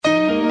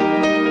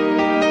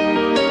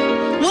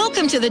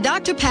to the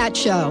Dr. Pat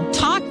Show.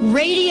 Talk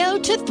radio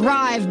to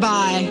thrive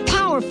by.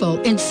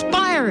 Powerful,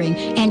 inspiring,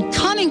 and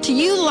coming to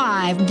you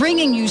live,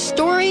 bringing you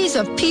stories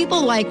of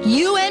people like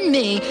you and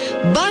me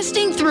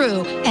busting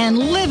through and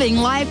living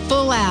life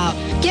full out.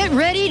 Get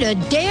ready to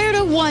dare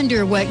to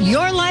wonder what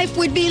your life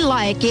would be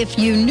like if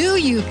you knew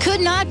you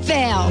could not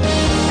fail.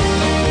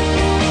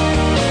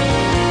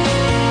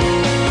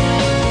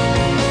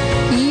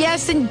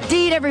 Yes,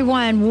 indeed,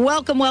 everyone.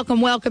 Welcome, welcome,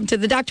 welcome to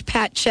the Dr.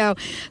 Pat Show.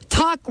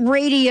 Talk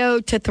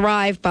radio to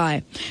thrive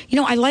by. You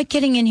know, I like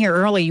getting in here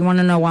early. You want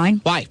to know why?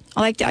 Why?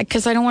 I like that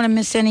because I don't want to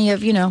miss any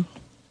of,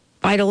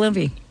 Vital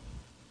Living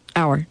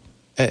Hour.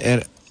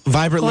 And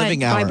Vibrant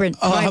Living Hour.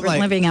 Vibrant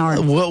Living Hour.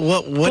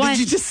 What did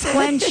you just say?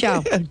 Glenn's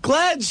show.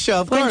 Glenn's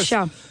show, of course.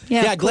 Show.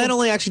 Yeah, Glenn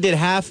only actually did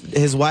half.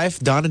 His wife,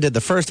 Donna, did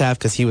the first half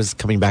because he was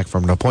coming back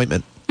from an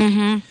appointment.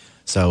 Mm-hmm.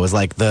 So it was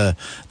like the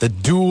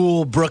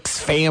dual Brooks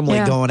family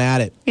going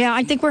at it. Yeah,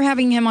 I think we're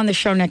having him on the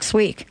show next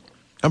week.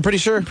 I'm pretty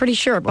sure.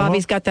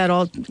 Bobby's got that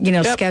all,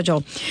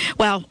 scheduled.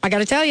 Well, I got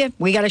to tell you,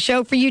 we got a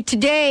show for you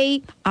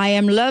today. I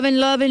am loving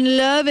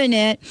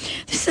it.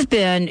 This has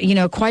been,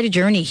 quite a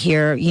journey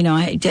here.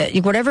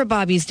 Whatever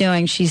Bobby's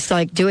doing, she's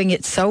like doing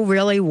it so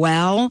really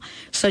well.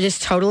 So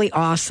just totally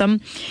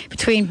awesome.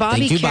 Between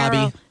Bobby,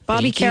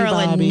 Carol,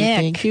 and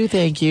Nick.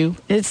 Thank you.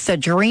 It's a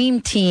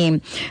dream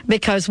team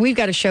because we've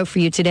got a show for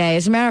you today.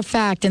 As a matter of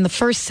fact, in the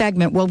first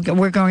segment,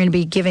 we're going to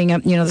be giving,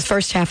 the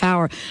first half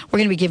hour, we're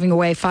going to be giving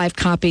away 5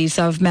 copies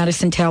of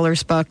Madison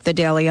Taylor's book, The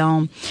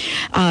DailyOM.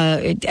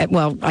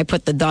 I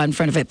put the "the" in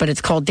front of it, but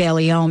it's called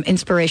DailyOM,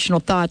 Inspirational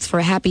Thoughts for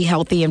a Happy,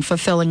 Healthy, and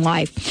Fulfilling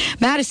Life.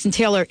 Madison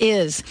Taylor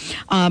is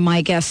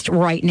my guest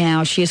right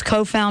now. She is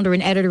co-founder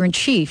and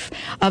editor-in-chief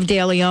of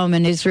DailyOM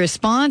and is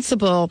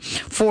responsible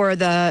for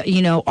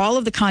the, all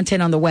of the content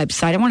on the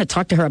website. I want to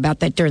talk to her about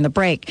that during the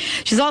break.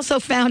 She's also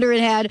founder and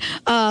head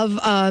of,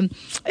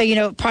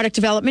 product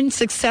development,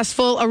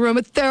 successful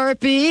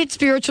aromatherapy,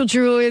 spiritual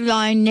jewelry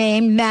line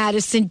named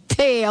Madison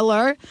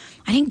Taylor.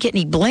 I didn't get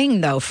any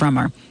bling, though, from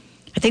her.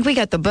 I think we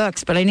got the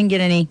books, but I didn't get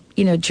any,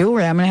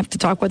 jewelry. I'm going to have to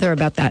talk with her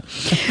about that.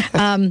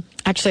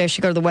 Actually, I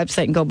should go to the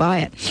website and go buy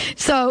it.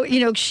 So,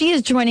 she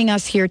is joining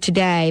us here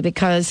today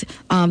because,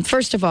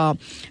 first of all,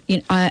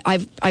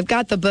 I've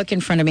got the book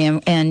in front of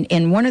me,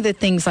 and one of the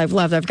things I've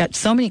loved, I've got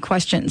so many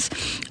questions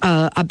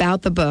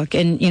about the book,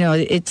 and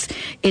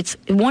it's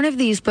one of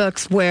these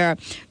books where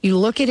you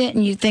look at it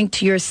and you think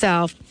to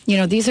yourself,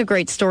 these are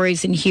great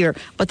stories in here,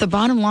 but the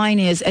bottom line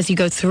is, as you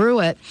go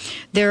through it,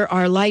 there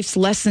are life's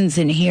lessons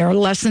in here,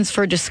 lessons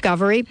for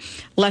discovery,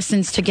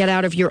 lessons to get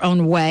out of your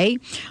own way,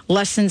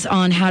 lessons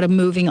on how to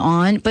moving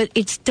on, but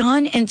it's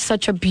done in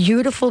such a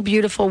beautiful,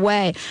 beautiful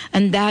way,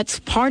 and that's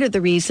part of the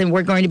reason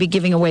we're going to be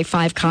giving away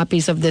 5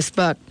 copies of this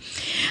book.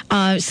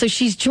 So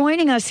she's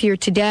joining us here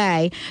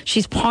today.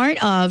 She's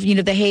part of,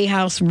 the Hay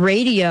House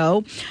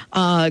Radio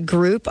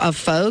group of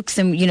folks,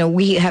 and,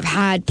 we have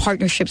had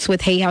partnerships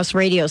with Hay House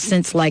Radio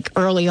since,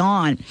 early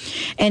on,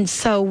 and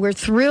so we're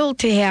thrilled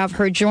to have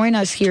her join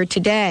us here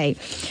today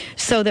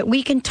so that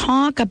we can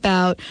talk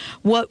about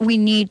what we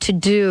need to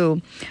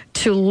do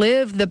to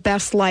live the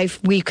best life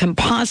we can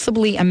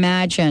possibly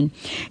imagine,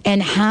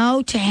 and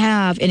how to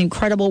have an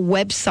incredible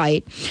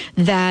website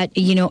that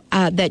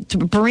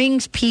that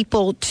brings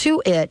people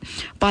to it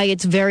by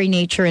its very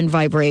nature and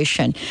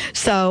vibration.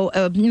 So,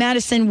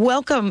 Madison,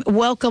 welcome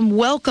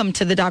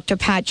to the Dr.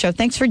 Pat Show.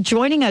 Thanks for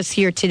joining us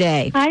here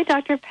today. Hi,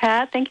 Dr.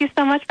 Pat. Thank you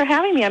so much for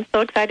having me. I'm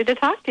so excited to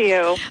talk to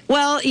you.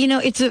 Well,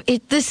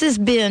 this has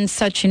been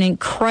such an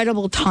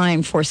incredible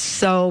time for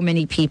so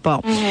many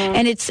people,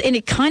 and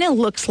it kind of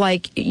looks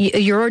like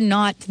you're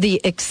not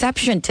the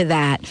exception to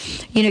that.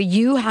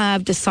 You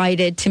have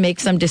decided to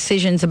make some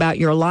decisions about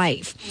your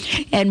life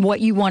and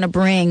what you want to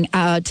bring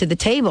to the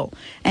table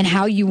and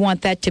how you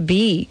want that to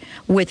be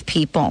with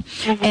people.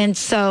 And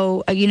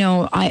so,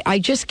 I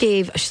just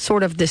gave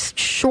sort of this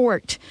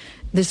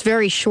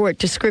very short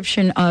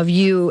description of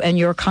you and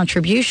your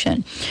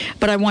contribution.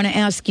 But I want to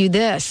ask you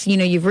this.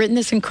 You've written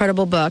this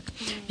incredible book.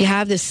 You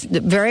have this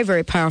very,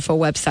 very powerful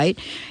website.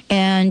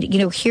 And,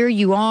 here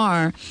you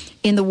are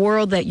in the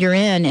world that you're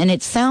in. And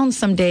it sounds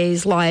some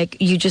days like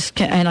you just,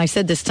 and I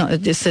said this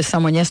to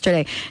someone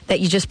yesterday, that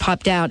you just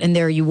popped out and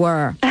there you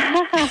were.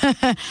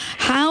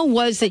 How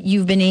was it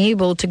you've been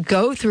able to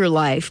go through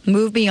life,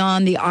 move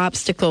beyond the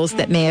obstacles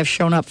that may have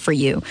shown up for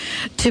you,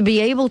 to be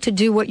able to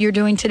do what you're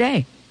doing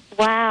today?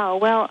 Wow.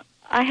 Well,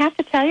 I have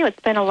to tell you, it's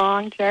been a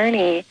long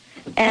journey,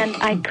 and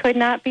I could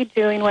not be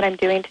doing what I'm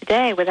doing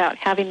today without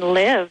having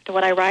lived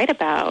what I write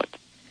about.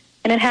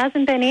 And it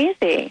hasn't been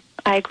easy.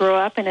 I grew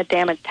up in a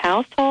damaged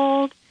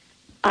household.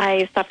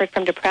 I suffered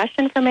from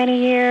depression for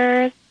many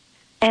years.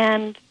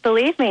 And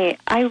believe me,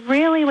 I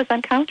really was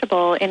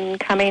uncomfortable in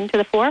coming to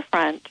the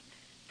forefront.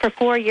 For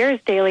 4 years,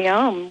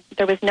 DailyOM,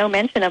 there was no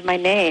mention of my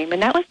name,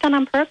 and that was done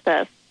on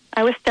purpose.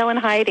 I was still in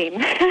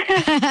hiding.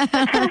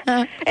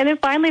 And then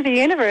finally the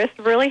universe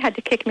really had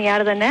to kick me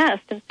out of the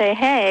nest and say,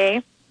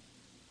 hey,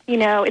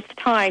 it's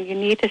time. You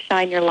need to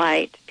shine your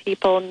light.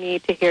 People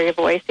need to hear your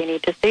voice. They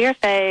need to see your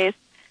face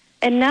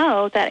and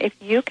know that if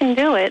you can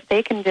do it,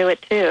 they can do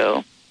it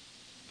too.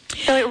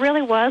 So it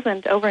really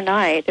wasn't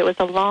overnight. It was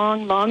a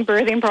long, long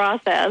birthing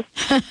process.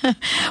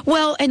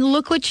 Well, and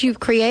look what you've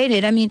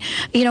created. I mean,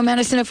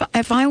 Madison,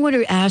 if I were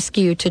to ask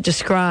you to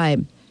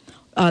describe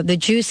the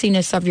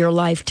juiciness of your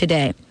life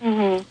today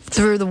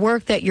through the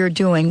work that you're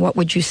doing, what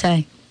would you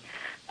say?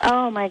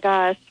 Oh, my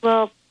gosh.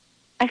 Well,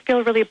 I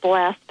feel really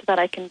blessed that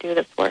I can do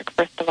this work,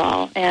 first of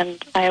all,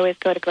 and I always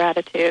go to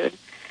gratitude.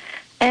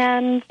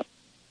 And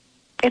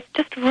it's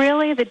just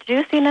really, the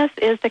juiciness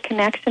is the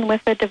connection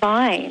with the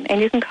divine,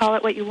 and you can call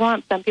it what you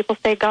want. Some people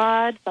say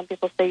God, some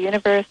people say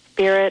universe,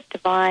 spirit,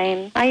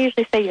 divine. I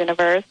usually say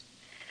universe.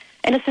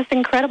 And it's this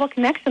incredible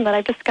connection that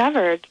I've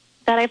discovered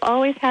that I've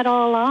always had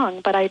all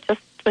along, but I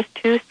just was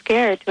too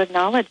scared to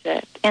acknowledge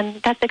it.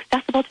 And that's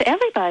accessible to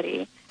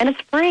everybody, and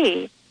it's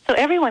free, so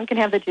everyone can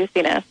have the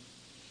juiciness.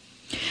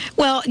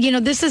 Well,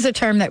 this is a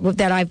term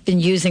that I've been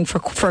using for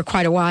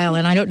quite a while,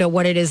 and I don't know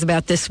what it is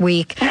about this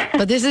week,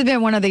 but this has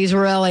been one of these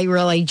really,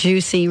 really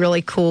juicy,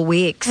 really cool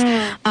weeks.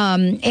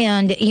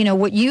 And,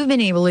 what you've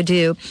been able to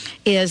do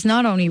is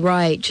not only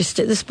write,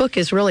 this book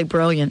is really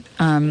brilliant.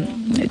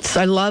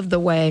 I love the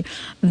way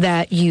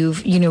that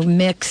you've,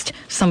 mixed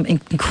some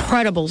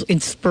incredible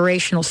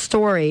inspirational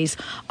stories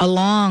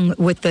along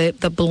with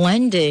the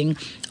blending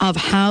of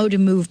how to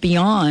move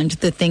beyond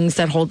the things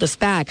that hold us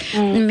back.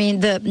 I mean,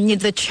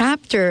 the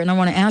chapter, and I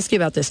want to ask you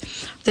about this,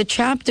 the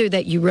chapter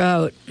that you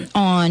wrote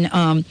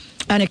on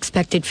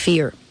unexpected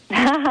fear.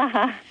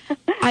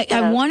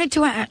 I wanted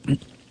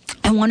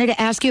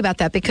to ask you about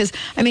that because,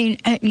 I mean,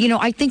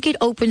 I think it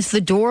opens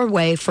the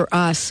doorway for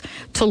us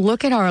to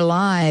look at our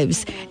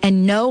lives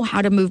and know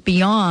how to move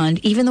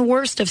beyond even the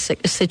worst of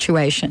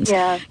situations.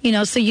 Yeah.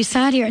 So you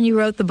sat here and you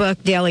wrote the book,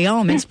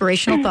 DailyOM,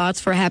 Inspirational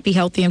Thoughts for a Happy,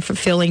 Healthy, and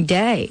Fulfilling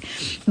Day.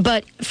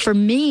 But for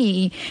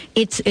me,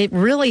 it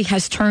really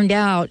has turned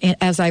out,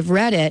 as I've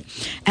read it,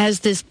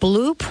 as this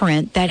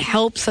blueprint that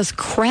helps us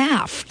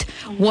craft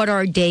what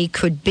our day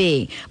could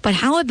be. But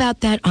how about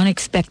that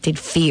unexpected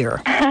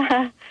fear?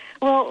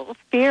 Well,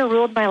 fear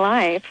ruled my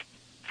life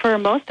for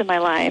most of my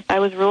life. I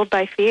was ruled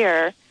by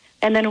fear.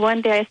 And then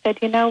one day I said,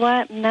 you know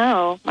what?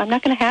 No, I'm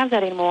not going to have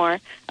that anymore.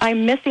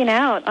 I'm missing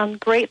out on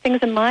great things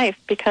in life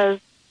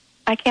because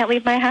I can't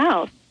leave my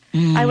house.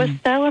 I was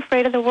so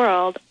afraid of the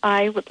world,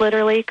 I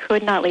literally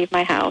could not leave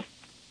my house.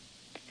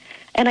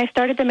 And I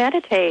started to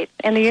meditate,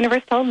 and the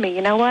universe told me,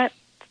 you know what?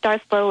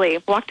 Start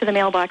slowly. Walk to the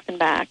mailbox and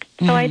back.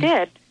 So I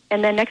did.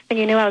 And then next thing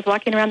you knew, I was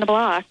walking around the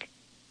block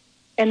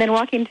and then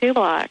walking 2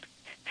 blocks.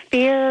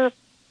 Fear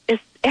is,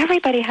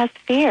 everybody has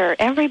fear.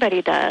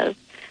 Everybody does.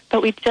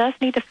 But we just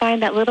need to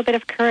find that little bit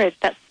of courage,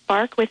 that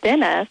spark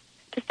within us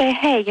to say,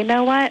 hey, you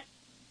know what?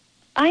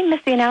 I'm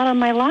missing out on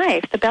my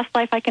life, the best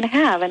life I can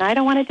have, and I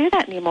don't want to do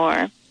that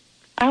anymore.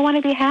 I want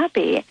to be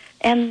happy.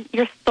 And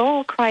your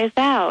soul cries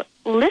out,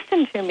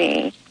 listen to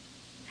me.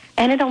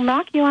 And it'll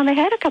knock you on the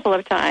head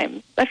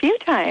a few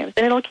times,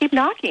 and it'll keep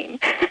knocking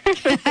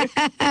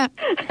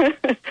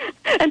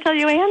until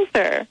you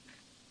answer.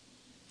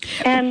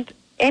 And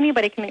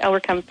anybody can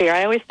overcome fear.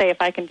 I always say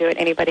if I can do it,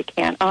 anybody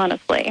can,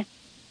 honestly.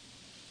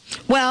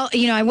 Well,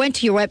 I went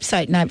to your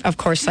website, and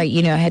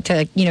I had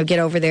to, get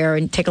over there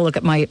and take a look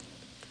at my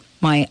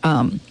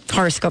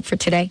horoscope for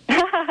today.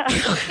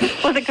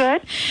 Was it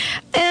good?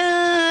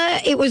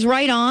 It was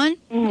right on,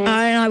 and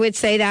I would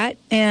say that.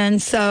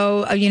 And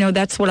so,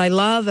 that's what I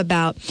love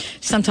about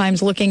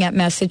sometimes looking at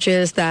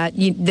messages that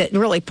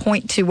really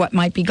point to what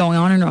might be going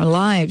on in our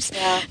lives.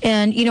 Yeah.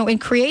 And, in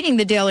creating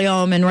the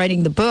DailyOM and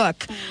writing the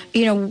book,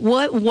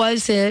 what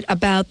was it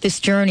about this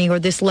journey or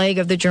this leg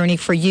of the journey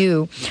for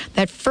you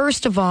that,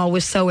 first of all,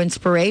 was so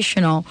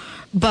inspirational?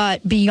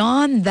 But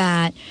beyond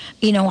that,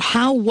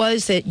 how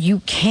was it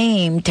you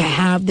came to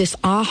have this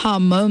aha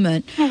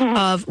moment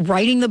of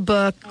writing the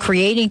book,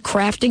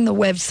 crafting the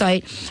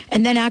website,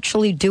 and then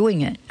actually doing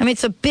it? I mean,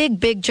 it's a big,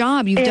 big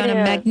job. You've done a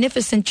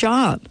magnificent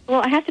job.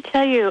 Well, I have to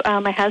tell you,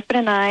 my husband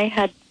and I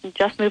had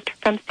just moved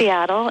from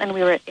Seattle, and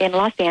we were in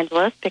Los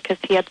Angeles because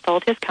he had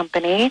sold his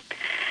company.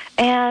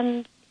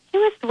 And he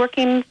was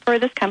working for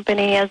this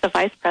company as a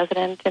vice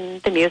president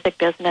in the music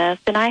business,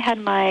 and I had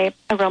my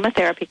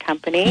aromatherapy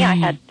company. I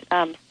had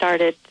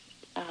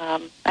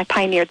I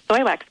pioneered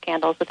soy wax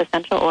candles with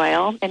essential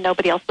oil, and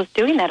nobody else was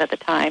doing that at the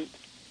time.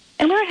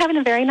 And we were having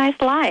a very nice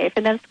life.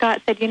 And then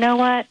Scott said, you know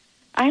what?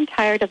 I'm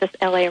tired of this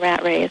LA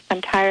rat race.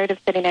 I'm tired of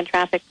sitting in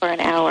traffic for an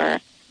hour.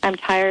 I'm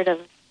tired of,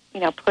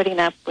 putting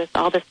up with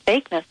all this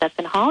fakeness that's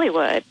in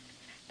Hollywood.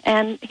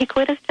 And he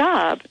quit his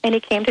job, and he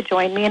came to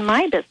join me in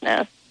my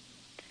business.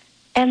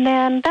 And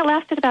then that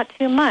lasted about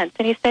 2 months.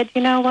 And he said,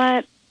 you know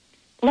what?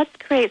 Let's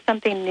create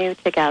something new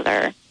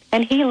together.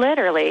 And he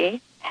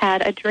literally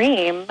had a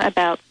dream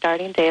about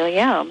starting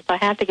DailyOM. So I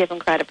have to give him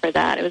credit for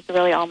that. It was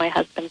really all my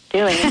husband's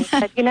doing. And he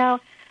said,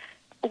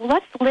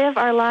 let's live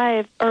our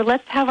lives, or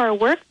let's have our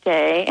work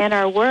day and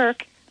our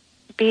work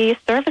be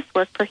service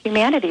work for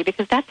humanity,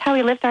 because that's how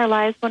we lived our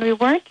lives when we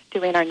weren't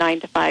doing our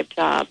 9-to-5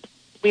 jobs.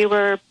 We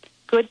were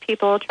good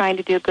people trying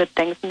to do good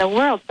things in the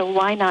world, so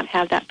why not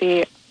have that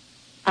be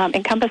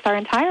encompass our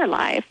entire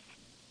life?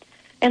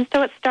 And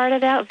so it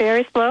started out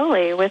very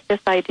slowly with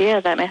this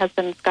idea that my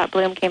husband, Scott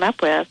Bloom, came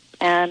up with.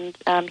 And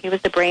he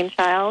was the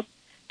brainchild.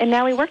 And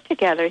now we work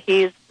together.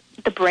 He's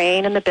the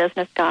brain and the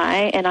business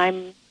guy, and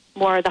I'm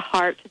more the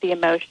heart, the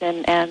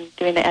emotion, and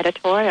doing the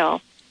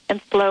editorial.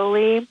 And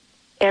slowly,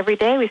 every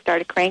day, we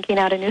started cranking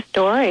out a new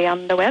story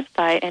on the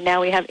website, and now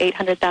we have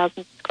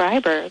 800,000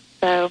 subscribers.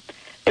 So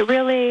it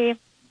really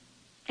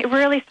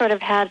sort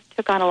of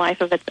took on a life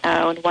of its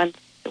own once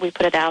we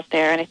put it out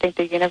there. And I think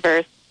the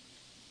universe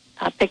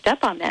picked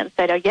up on that and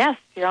said, "Oh yes,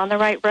 you're on the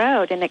right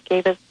road," and it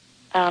gave us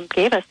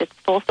its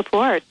full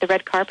support. The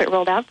red carpet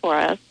rolled out for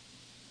us.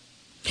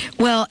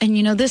 Well, and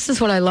this is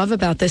what I love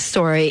about this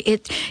story.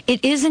 It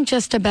isn't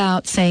just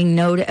about saying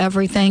no to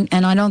everything,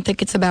 and I don't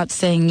think it's about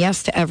saying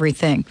yes to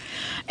everything.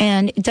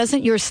 And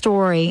doesn't your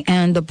story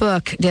and the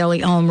book,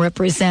 DailyOM,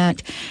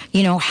 represent,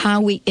 how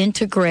we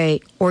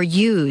integrate or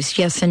use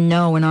yes and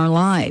no in our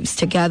lives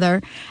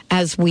together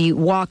as we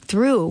walk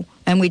through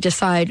and we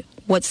decide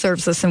what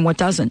serves us and what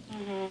doesn't?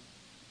 Mm-hmm.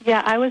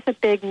 Yeah, I was a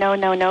big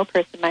no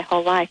person my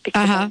whole life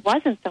because there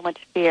wasn't so much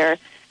fear.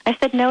 I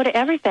said no to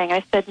everything.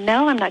 I said,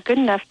 no, I'm not good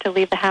enough to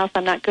leave the house.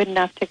 I'm not good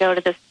enough to go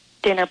to this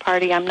dinner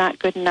party. I'm not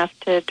good enough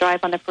to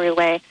drive on the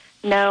freeway.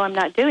 No, I'm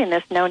not doing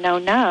this. No, no,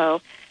 no.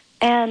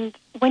 And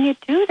when you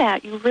do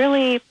that, you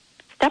really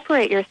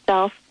separate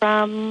yourself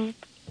from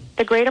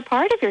the greater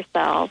part of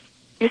yourself.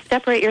 You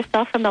separate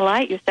yourself from the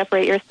light. You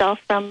separate yourself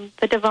from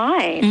the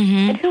divine.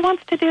 Mm-hmm. And who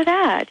wants to do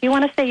that? You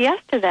want to say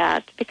yes to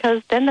that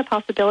because then the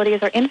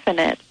possibilities are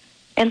infinite.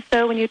 And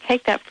so when you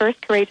take that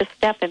first courageous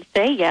step and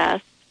say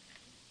yes,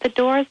 the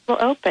doors will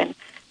open.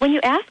 When you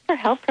ask for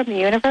help from the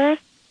universe,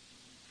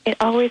 it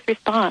always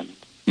responds.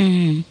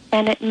 Mm-hmm.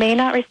 And it may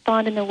not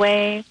respond in the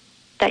way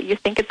that you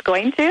think it's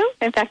going to.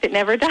 In fact, it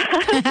never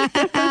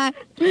does.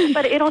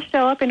 But it'll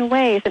show up in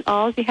ways, and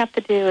all you have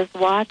to do is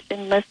watch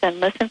and listen.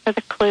 Listen for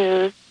the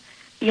clues.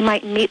 You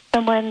might meet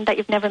someone that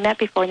you've never met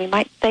before, and he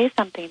might say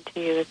something to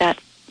you that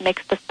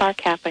makes the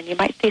spark happen. You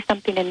might see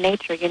something in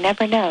nature. You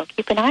never know.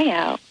 Keep an eye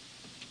out.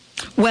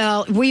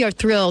 Well, we are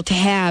thrilled to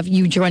have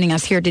you joining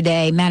us here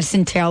today.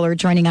 Madison Taylor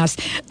joining us.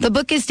 The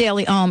book is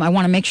DailyOM. I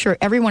want to make sure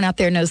everyone out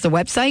there knows the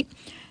website,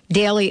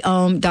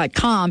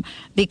 DailyOM.com,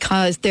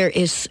 because there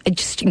is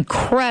just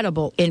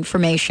incredible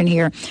information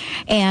here.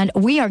 And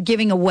we are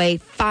giving away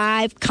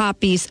 5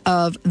 copies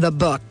of the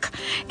book.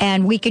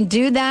 And we can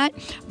do that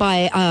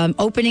by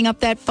opening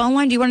up that phone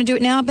line. Do you want to do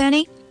it now,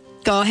 Benny?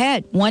 Go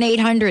ahead.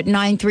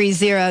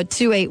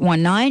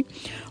 1-800-930-2819.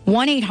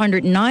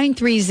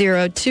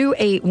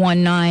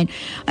 1-800-930-2819.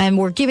 And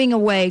we're giving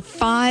away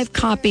 5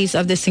 copies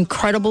of this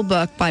incredible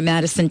book by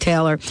Madison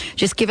Taylor.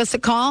 Just give us a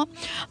call,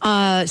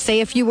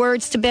 say a few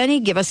words to Benny,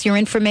 give us your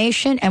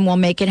information, and we'll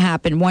make it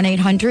happen.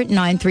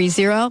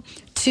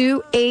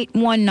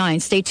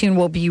 1-800-930-2819. Stay tuned.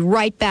 We'll be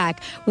right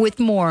back with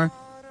more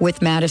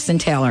with Madison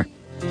Taylor.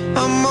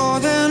 I'm more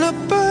than a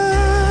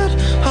bird,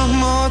 I'm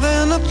more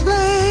than a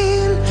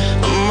plane,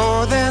 I'm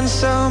more than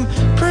some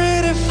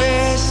pretty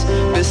face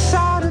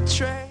beside a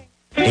train.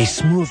 A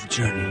smooth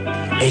journey,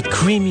 a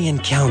creamy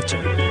encounter,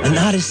 an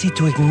odyssey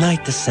to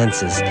ignite the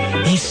senses.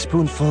 A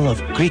spoonful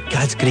of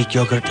God's Greek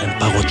yogurt and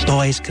pagoto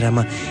ice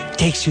crema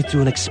takes you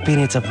through an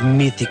experience of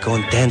mythical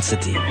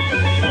intensity.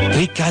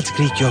 God's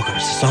Greek yogurt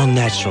is all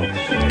natural,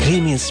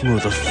 creamy and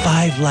smooth with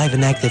 5 live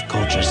and active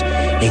cultures,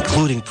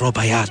 including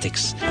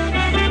probiotics.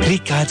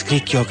 God's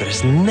Greek yogurt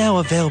is now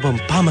available in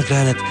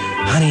pomegranate,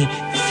 honey,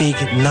 fig,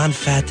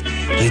 non-fat,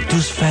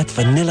 reduced fat,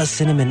 vanilla,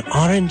 cinnamon,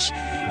 orange,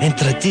 and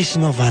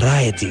traditional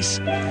varieties.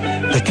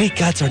 The Greek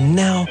Gods are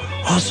now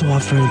also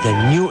offering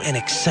their new and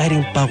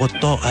exciting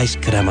Pagoto Ice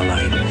Crema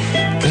line.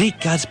 Greek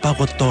Gods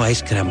Pagoto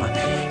Ice Crema,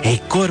 a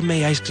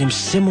gourmet ice cream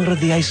similar to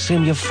the ice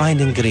cream you'll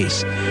find in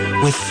Greece,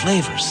 with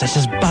flavors such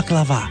as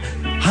baklava,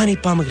 honey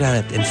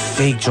pomegranate, and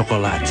fig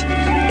chocolate.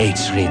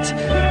 Age-read.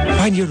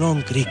 Find your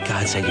own Greek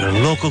Gods at your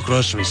local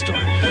grocery store.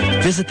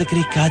 Visit the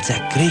Greek Gods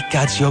at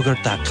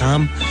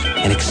GreekGodsYogurt.com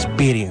and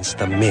experience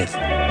the myth.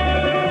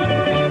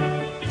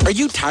 Are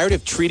you tired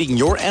of treating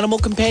your animal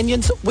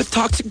companions with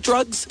toxic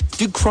drugs?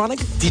 Do chronic,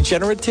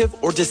 degenerative,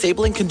 or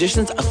disabling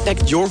conditions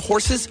affect your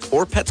horse's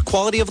or pet's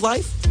quality of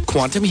life?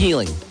 Quantum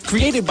Healing,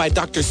 created by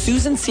Dr.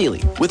 Susan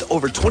Seeley, with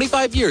over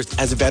 25 years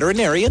as a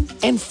veterinarian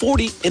and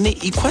 40 in the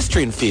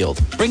equestrian field,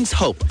 brings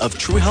hope of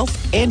true health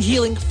and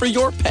healing for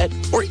your pet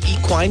or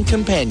equine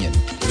companion.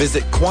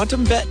 Visit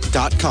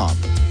quantumvet.com.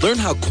 Learn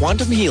how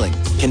quantum healing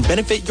can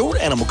benefit your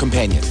animal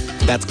companion.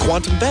 That's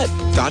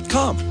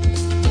quantumvet.com.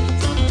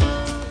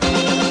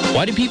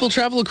 Why do people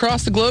travel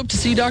across the globe to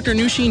see Dr.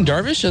 Nusheen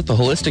Darvish at the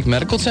Holistic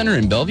Medical Center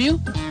in Bellevue?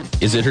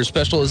 Is it her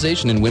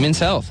specialization in women's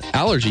health,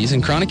 allergies,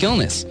 and chronic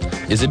illness?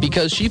 Is it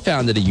because she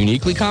founded a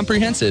uniquely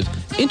comprehensive,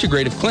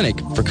 integrative clinic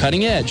for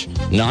cutting-edge,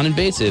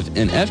 non-invasive,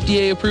 and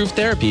FDA-approved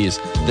therapies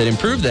that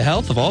improve the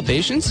health of all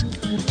patients?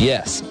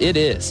 Yes, it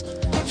is.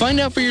 Find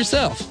out for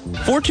yourself.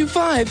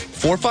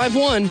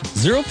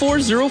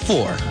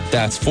 425-451-0404.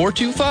 That's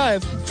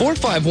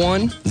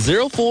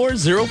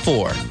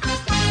 425-451-0404.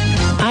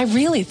 I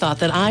really thought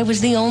that I was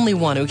the only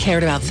one who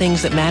cared about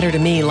things that matter to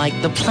me, like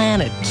the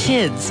planet,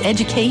 kids,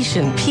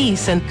 education,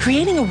 peace, and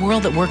creating a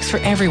world that works for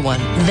everyone.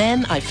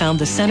 Then I found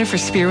the Center for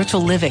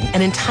Spiritual Living,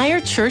 an entire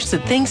church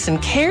that thinks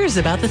and cares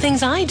about the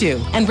things I do.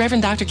 And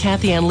Reverend Dr.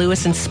 Kathy Ann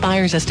Lewis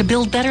inspires us to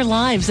build better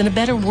lives and a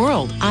better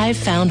world. I've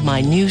found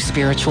my new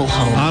spiritual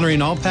home.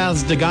 Honoring all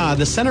paths to God,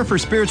 the Center for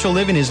Spiritual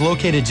Living is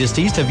located just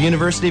east of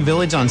University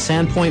Village on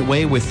Sandpoint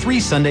Way with 3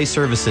 Sunday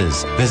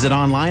services. Visit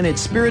online at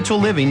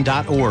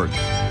spiritualliving.org.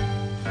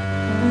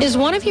 Is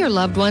one of your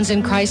loved ones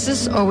in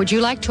crisis, or would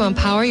you like to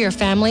empower your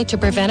family to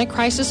prevent a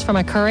crisis from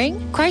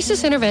occurring?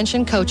 Crisis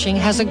Intervention Coaching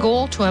has a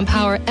goal to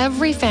empower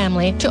every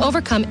family to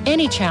overcome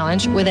any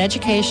challenge with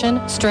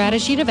education,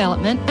 strategy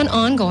development, and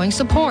ongoing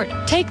support.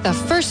 Take the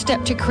first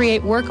step to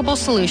create workable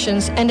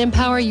solutions and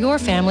empower your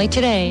family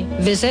today.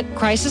 Visit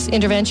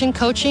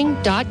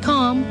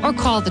crisisinterventioncoaching.com or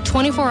call the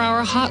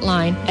 24-hour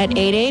hotline at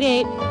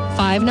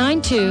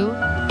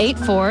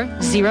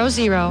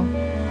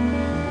 888-592-8400.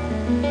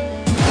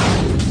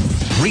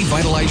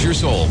 Revitalize your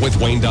soul with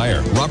Wayne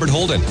Dyer, Robert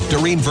Holden,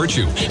 Doreen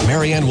Virtue,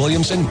 Marianne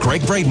Williamson,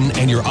 Greg Braden,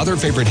 and your other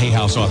favorite Hay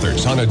House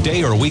authors on a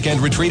day or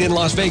weekend retreat in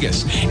Las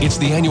Vegas. It's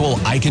the annual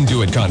I Can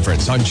Do It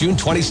conference on June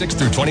 26th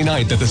through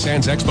 29th at the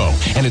Sands Expo,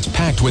 and it's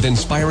packed with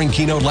inspiring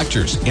keynote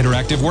lectures,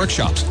 interactive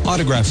workshops,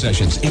 autograph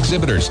sessions,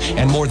 exhibitors,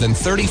 and more than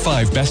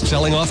 35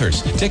 best-selling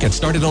authors. Tickets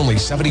start at only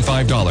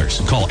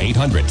 $75. Call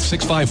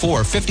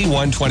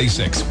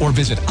 800-654-5126 or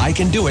visit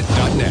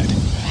icandoit.net.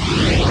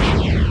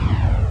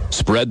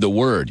 Spread the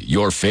word.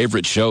 Your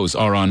favorite shows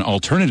are on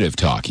Alternative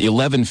Talk,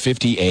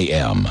 1150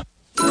 AM.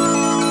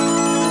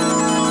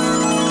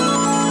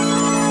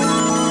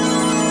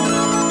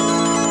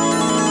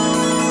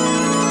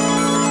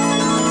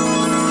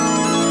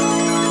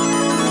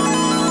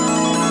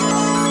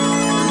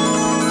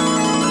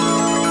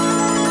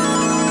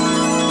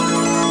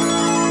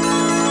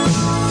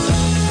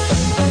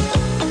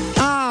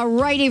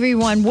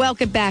 Everyone,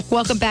 welcome back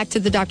to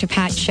the Dr.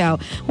 Pat Show.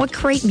 What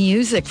great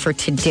music for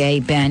today,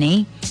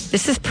 Benny.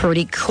 This is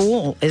pretty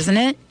cool, isn't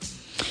it?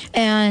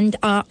 And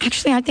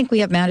actually, I think we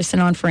have Madison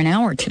on for an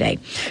hour today,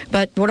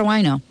 but what do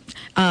I know?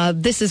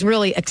 This is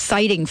really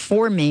exciting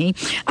for me.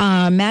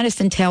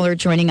 Madison Taylor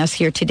joining us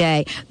here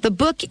today. The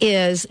book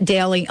is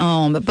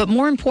DailyOM, but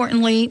more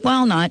importantly,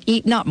 well,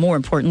 not more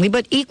importantly,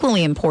 but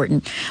equally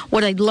important,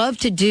 what I'd love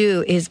to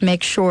do is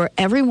make sure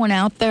everyone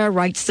out there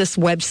writes this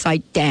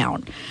website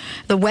down.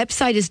 The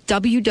website is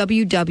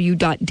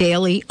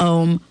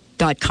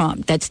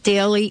www.dailyom.com. That's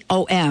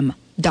DailyOM.com.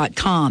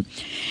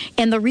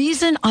 And the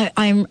reason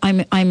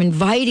I'm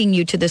inviting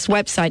you to this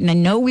website, and I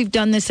know we've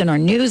done this in our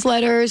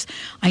newsletters,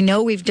 I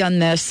know we've done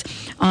this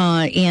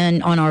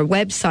on our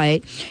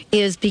website,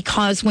 is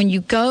because when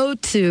you go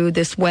to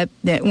this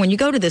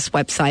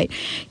website,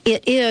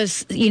 it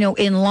is,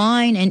 in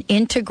line and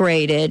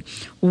integrated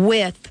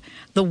with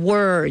the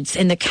words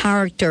and the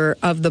character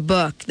of the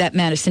book that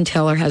Madison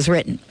Taylor has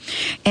written.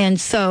 And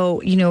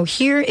so,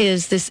 here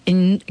is this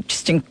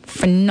interesting,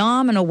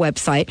 phenomenal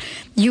website.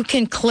 You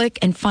can click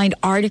and find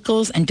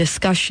articles and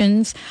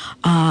discussions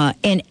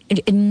and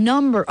a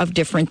number of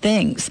different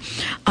things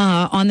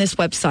on this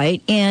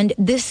website. And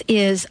this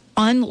is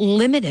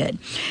unlimited.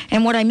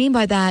 And what I mean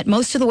by that,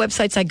 most of the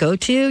websites I go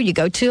to, you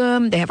go to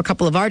them, they have a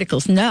couple of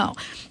articles. No,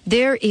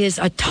 there is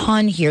a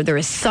ton here. There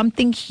is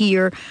something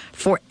here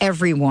for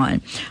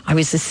everyone. I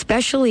was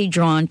especially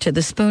drawn to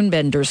the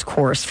Spoonbenders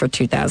course for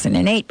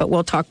 2008, but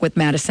we'll talk with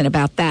Madison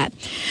about that.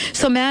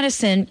 So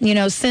Madison,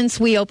 since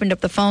we opened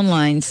up the phone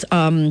lines,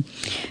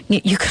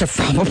 you could have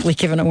probably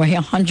given away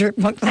 100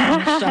 books on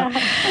the show.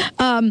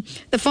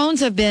 The phones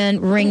have been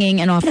ringing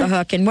and off the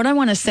hook. And what I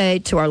want to say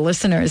to our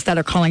listeners that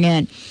are calling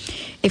in,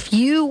 if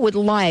you would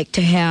like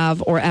to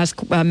have or ask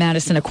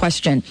Madison a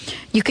question,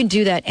 you can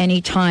do that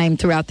anytime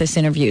throughout this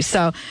interview.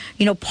 So,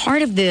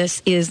 part of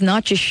this is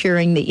not just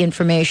sharing the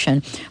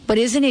information, but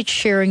isn't it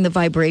sharing the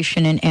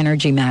vibration and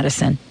energy,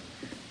 Madison?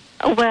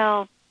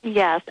 Well,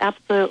 yes,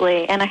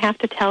 absolutely. And I have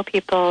to tell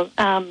people,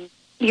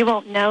 you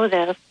won't know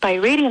this by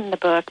reading the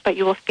book, but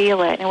you will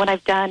feel it. And what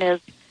I've done is,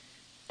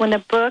 when the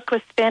book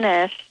was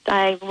finished,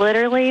 I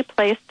literally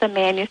placed the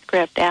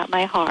manuscript at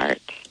my heart.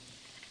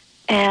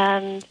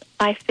 And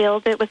I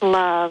filled it with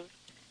love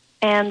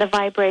and the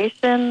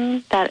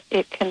vibration that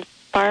it can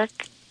spark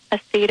a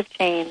seed of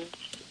change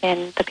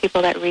in the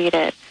people that read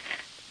it.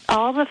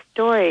 All the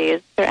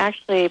stories, they're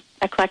actually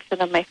a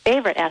collection of my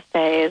favorite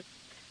essays.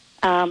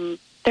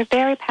 They're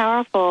very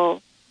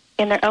powerful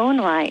in their own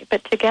right,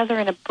 but together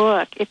in a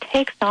book, it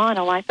takes on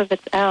a life of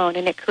its own,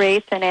 and it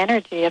creates an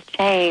energy of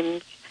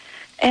change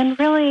and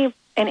really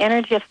an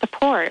energy of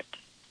support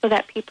so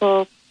that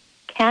people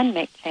can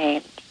make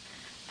change.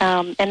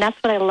 And that's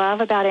what I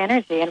love about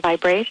energy and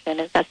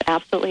vibration, is that's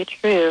absolutely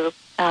true.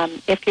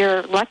 If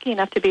you're lucky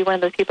enough to be one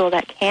of those people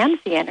that can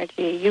see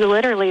energy, you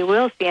literally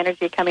will see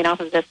energy coming off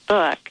of this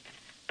book.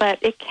 But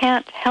it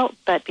can't help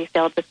but be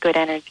filled with good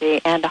energy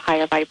and a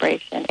higher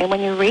vibration. And when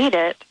you read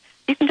it,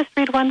 you can just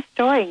read one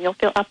story and you'll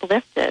feel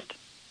uplifted.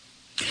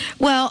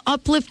 Well,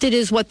 uplifted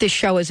is what this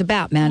show is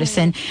about,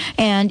 Madison.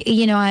 And,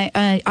 you know,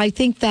 I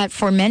think that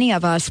for many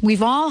of us,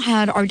 we've all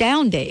had our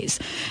down days.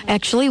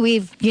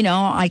 Actually,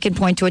 I can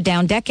point to a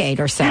down decade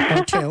or so,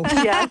 or two.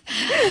 Yeah.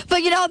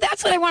 But,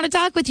 that's what I want to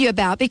talk with you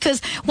about, because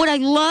what I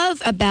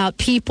love about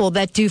people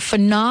that do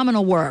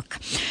phenomenal work,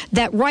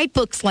 that write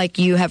books like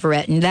you have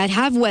written, that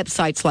have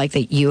websites like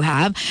that you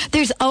have,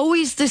 there's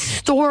always this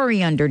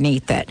story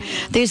underneath it.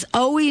 There's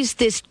always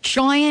this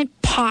giant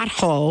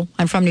pothole.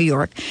 I'm from New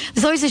York.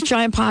 There's always this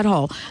giant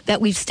pothole that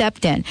we've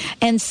stepped in.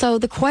 And so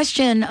the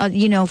question,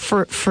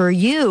 for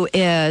you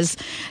is,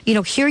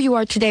 here you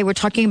are today. We're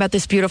talking about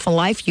this beautiful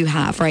life you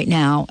have right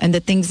now and the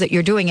things that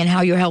you're doing and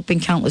how you're helping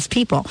countless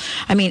people.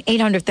 I mean,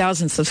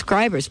 800,000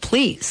 subscribers,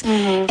 please.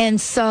 Mm-hmm. And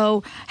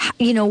so,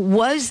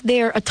 was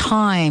there a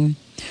time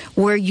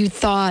where you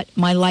thought,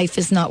 my life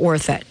is not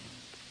worth it?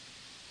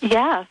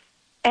 Yes.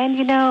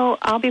 And,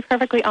 I'll be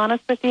perfectly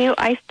honest with you,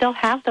 I still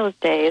have those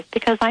days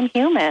because I'm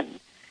human.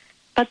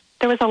 But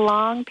there was a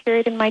long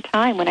period in my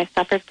time when I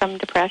suffered from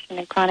depression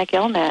and chronic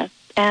illness,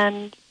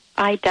 and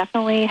I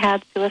definitely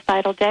had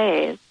suicidal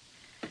days.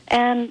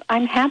 And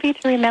I'm happy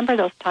to remember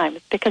those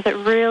times because it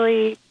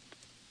really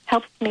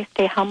helps me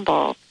stay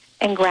humble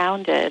and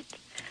grounded.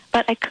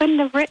 But I couldn't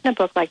have written a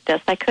book like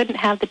this. I couldn't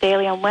have the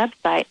DailyOM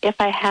website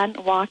if I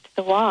hadn't walked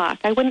the walk.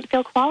 I wouldn't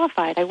feel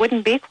qualified. I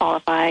wouldn't be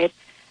qualified.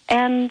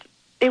 And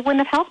it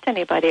wouldn't have helped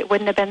anybody. It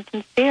wouldn't have been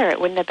sincere.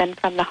 It wouldn't have been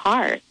from the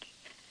heart.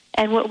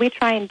 And what we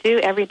try and do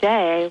every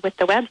day with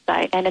the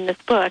website and in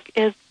this book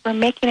is we're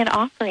making an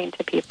offering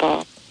to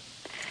people.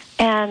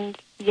 And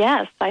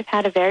yes, I've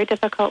had a very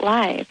difficult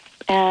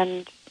life,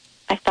 and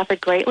I suffered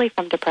greatly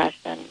from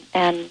depression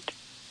and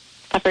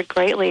suffered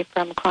greatly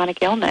from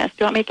chronic illness. Do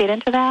you want me to get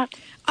into that?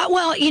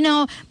 Well,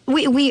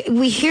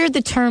 we hear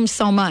the term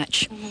so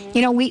much.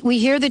 Mm-hmm. We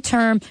hear the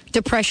term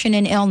depression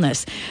and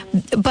illness.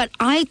 Mm-hmm. But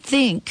I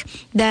think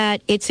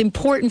that it's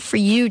important for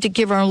you to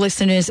give our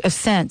listeners a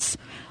sense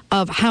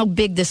of how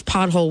big this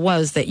pothole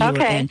was that you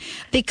were in.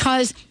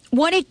 Because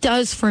what it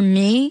does for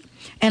me,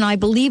 and I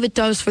believe it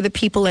does for the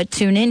people that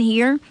tune in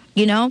here,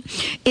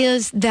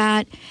 is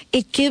that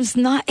it gives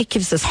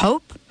us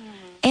hope,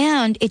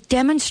 and it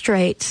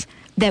demonstrates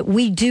that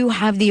we do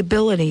have the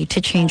ability to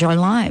change our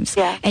lives.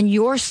 Yeah. And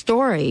your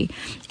story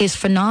is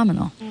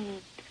phenomenal.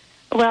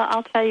 Well,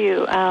 I'll tell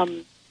you,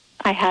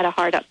 I had a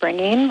hard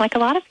upbringing, like a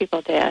lot of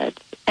people did.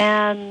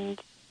 And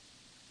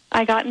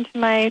I got into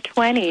my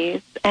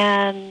 20s,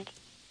 and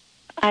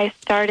I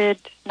started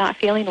not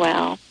feeling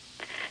well.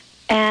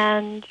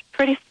 And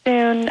pretty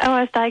soon,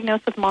 I was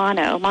diagnosed with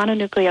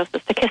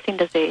mononucleosis, the kissing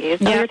disease.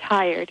 Yep. Oh,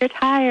 you're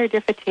tired,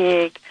 you're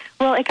fatigued.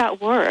 Well, it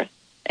got worse,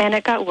 and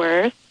it got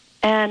worse.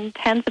 And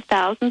tens of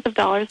thousands of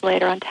dollars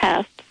later on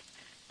tests,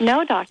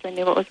 no doctor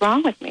knew what was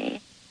wrong with me.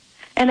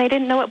 And they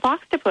didn't know what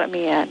box to put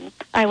me in.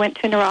 I went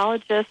to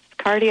neurologists,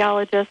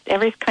 cardiologists,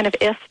 every kind of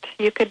ist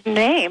you could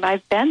name.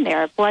 I've been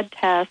there, blood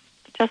tests,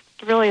 just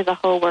really the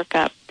whole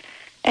workup.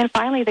 And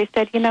finally they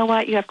said, you know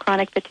what, you have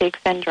chronic fatigue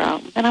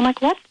syndrome. And I'm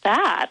like, what's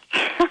that?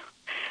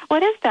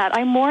 What is that?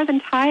 I'm more than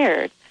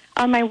tired.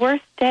 On my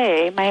worst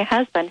day, my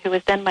husband, who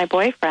was then my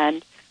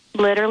boyfriend,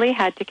 literally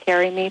had to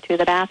carry me to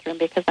the bathroom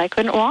because I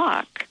couldn't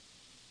walk.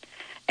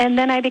 And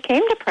then I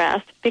became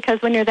depressed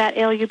because when you're that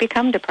ill, you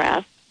become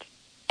depressed.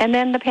 And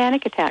then the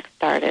panic attack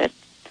started.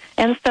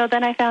 And so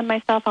then I found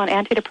myself on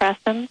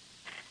antidepressants,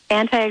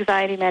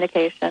 anti-anxiety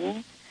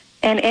medication.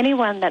 And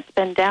anyone that's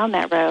been down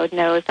that road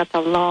knows that's a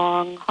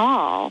long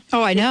haul.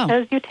 Oh, I know.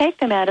 Because you take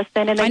the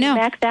medicine and then you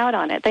max out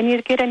on it. Then you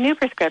get a new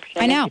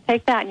prescription. I know. And you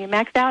take that and you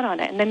max out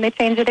on it. And then they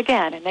change it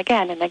again and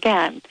again and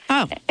again.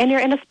 Oh. And you're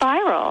in a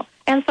spiral.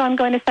 And so I'm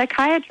going to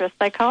psychiatrists,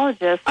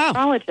 psychologists,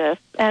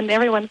 neurologists, and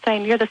everyone's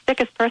saying, you're the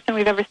sickest person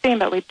we've ever seen,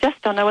 but we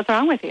just don't know what's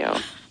wrong with you.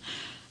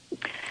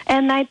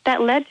 And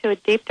that led to a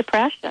deep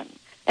depression.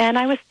 And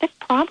I was sick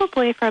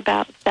probably for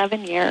about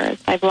 7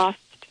 years. I lost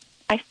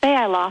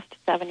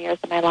 7 years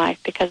of my life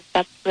because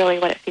that's really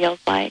what it feels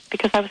like,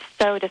 because I was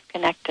so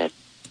disconnected.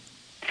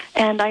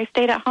 And I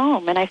stayed at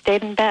home, and I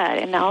stayed in bed,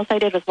 and all I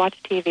did was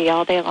watch TV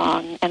all day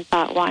long and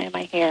thought, why am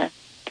I here?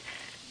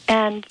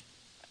 And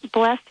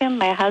bless him,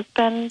 my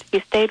husband,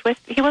 he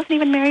wasn't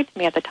even married to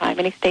me at the time,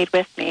 and he stayed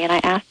with me. And I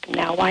asked him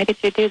now, why did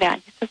you do that?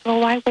 And he says,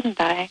 well, why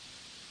wouldn't I?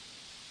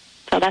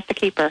 So that's a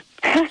keeper.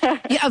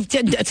 Yeah,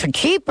 it's a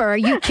keeper. Are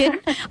you kidding?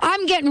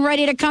 I'm getting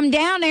ready to come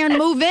down there and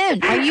move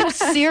in. Are you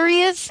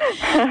serious?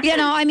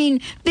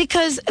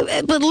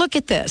 But look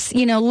at this.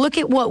 Look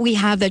at what we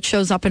have that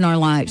shows up in our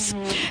lives.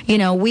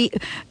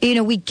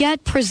 Mm-hmm. We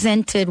get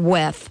presented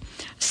with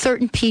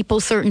certain people,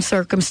 certain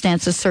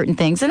circumstances, certain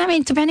things.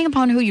 And depending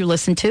upon who you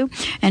listen to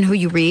and who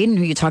you read and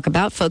who you talk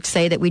about, folks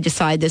say that we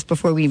decide this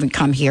before we even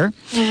come here.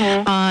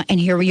 Mm-hmm.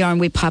 And here we are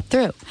and we pop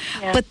through.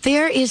 Yeah. But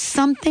there is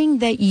something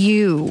that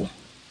you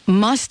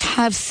must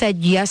have said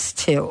yes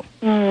to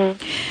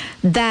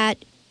that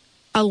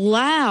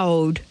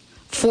allowed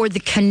for the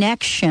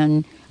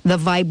connection, the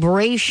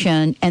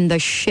vibration, and the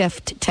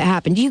shift to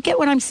happen. Do you get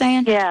what I'm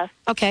saying? Yes.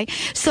 Okay.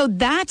 So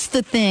that's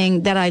the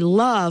thing that I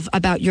love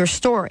about your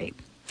story.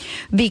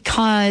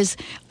 Because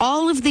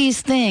all of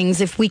these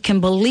things, if we can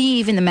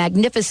believe in the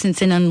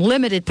magnificence and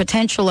unlimited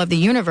potential of the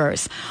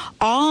universe,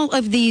 all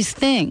of these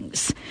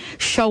things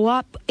show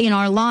up in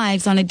our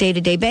lives on a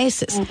day-to-day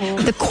basis.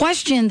 The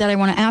question that I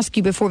want to ask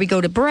you before we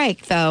go to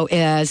break, though,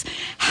 is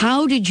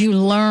how did you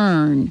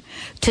learn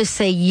to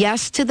say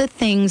yes to the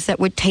things that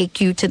would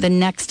take you to the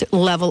next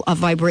level of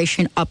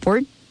vibration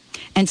upward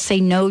and say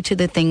no to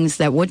the things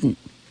that wouldn't?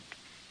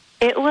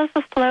 It was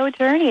a slow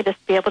journey to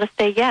be able to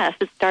say yes.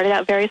 It started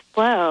out very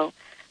slow.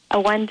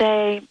 One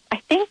day, I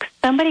think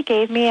somebody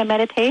gave me a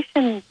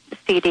meditation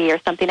CD or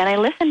something, and I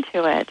listened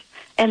to it.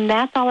 And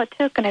that's all it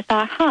took. And I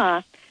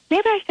thought,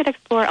 maybe I should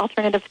explore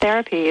alternative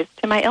therapies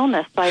to my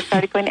illness. So I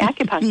started going to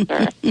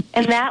acupuncture.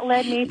 And that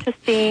led me to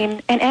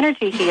seeing an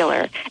energy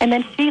healer. And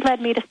then she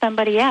led me to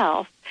somebody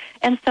else.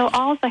 And so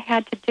all I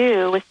had to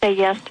do was say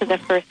yes to the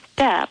first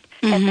step.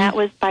 And that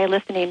was by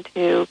listening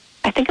to,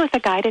 I think it was a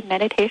guided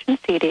meditation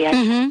CD.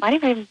 It might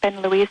have even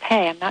been Louise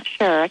Hay. I'm not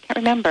sure. I can't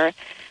remember.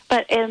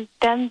 But and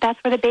then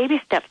that's where the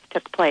baby steps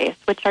took place,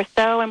 which are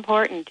so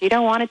important. You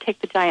don't want to take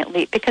the giant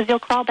leap because you'll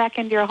crawl back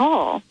into your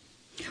hole.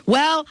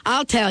 Well,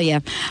 I'll tell you,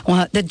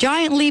 the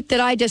giant leap that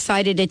I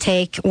decided to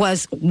take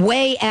was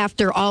way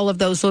after all of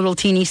those little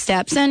teeny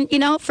steps. And,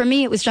 for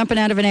me, it was jumping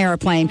out of an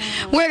airplane.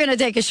 We're going to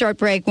take a short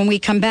break. When we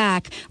come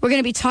back, we're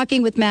going to be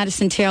talking with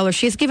Madison Taylor.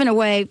 She's given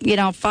away,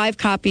 5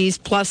 copies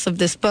plus of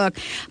this book,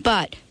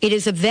 but it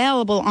is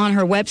available on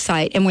her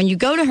website. And when you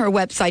go to her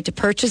website to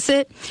purchase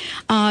it,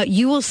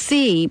 you will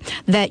see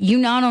that you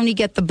not only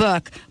get the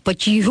book,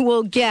 but you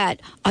will get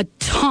a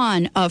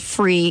ton of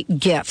free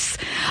gifts.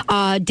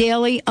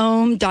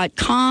 DailyOM.com.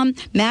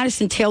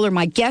 Madison Taylor,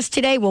 my guest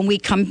today. When we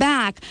come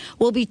back,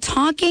 we'll be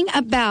talking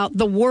about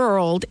the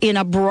world in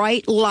a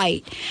bright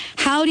light.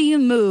 How do you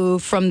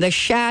move from the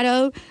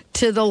shadow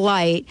to the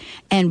light,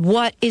 and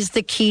what is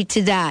the key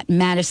to that?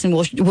 Madison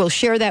will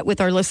share that with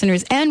our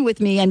listeners and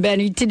with me and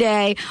Benny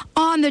today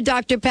on the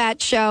Dr.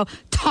 Pat Show,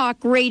 talk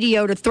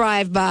radio to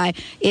thrive by.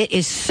 It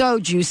is so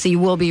juicy.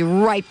 We'll be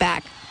right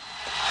back.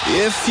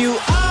 If you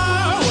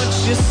are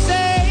what you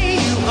say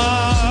you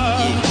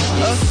are,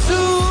 a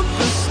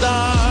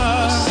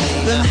superstar,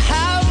 then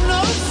have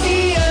no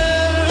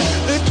fear.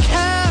 The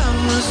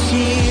camera's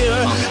here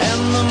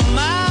and the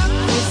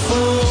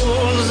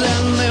microphones,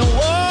 and they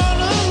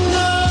wanna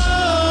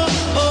know.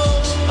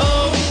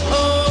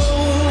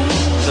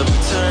 The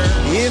turn.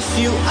 If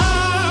you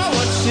are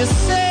what you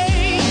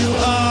say you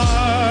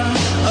are,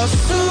 a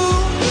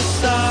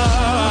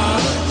superstar,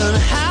 then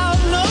have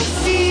no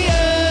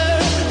fear.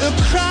 The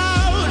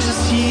crowd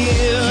is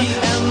here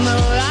and the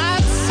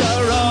lights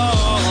are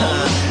on,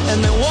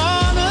 and they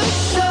wanna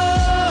show.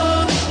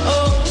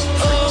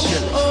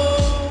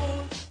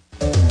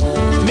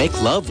 Make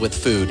love with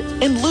food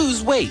and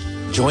lose weight.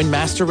 Join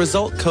Master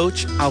Result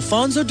Coach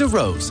Alfonso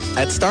DeRose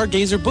at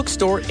Stargazer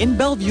Bookstore in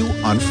Bellevue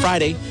on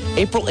Friday,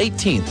 April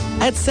 18th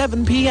at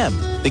 7 p.m.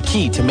 The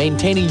key to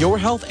maintaining your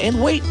health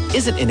and weight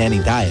isn't in any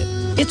diet.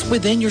 It's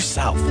within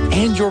yourself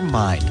and your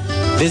mind.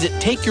 Visit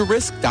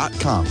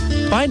TakeYourRisk.com.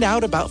 Find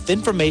out about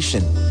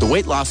Thinformation, the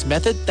weight loss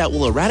method that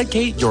will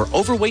eradicate your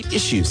overweight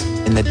issues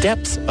in the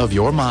depths of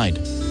your mind.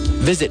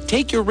 Visit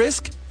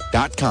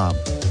TakeYourRisk.com.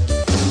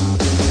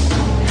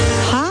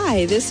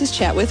 Hi, this is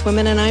Chat with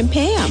Women, and I'm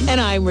Pam. And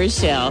I'm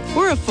Rochelle.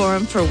 We're a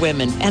forum for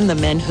women and the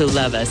men who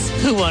love us,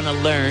 who want to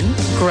learn,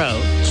 grow,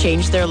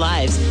 change their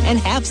lives, and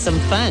have some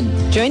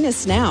fun. Join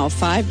us now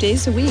 5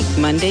 days a week,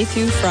 Monday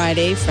through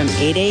Friday from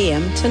 8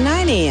 a.m. to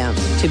 9 a.m.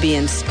 to be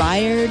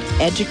inspired,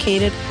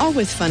 educated, all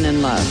with fun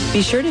and love.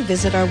 Be sure to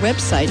visit our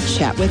website,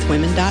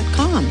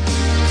 chatwithwomen.com.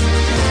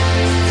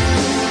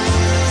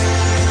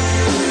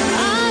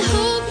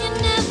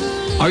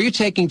 Are you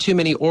taking too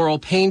many oral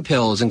pain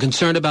pills and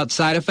concerned about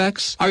side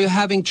effects? Are you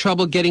having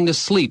trouble getting to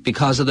sleep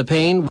because of the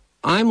pain?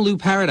 I'm Lou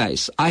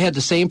Paradise. I had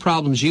the same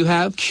problems you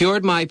have,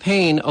 cured my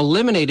pain,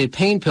 eliminated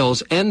pain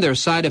pills and their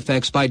side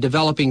effects by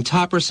developing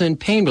Topricin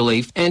Pain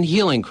Relief and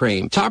Healing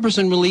Cream.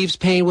 Topricin relieves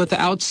pain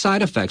without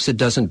side effects. It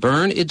doesn't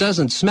burn, it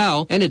doesn't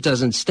smell, and it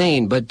doesn't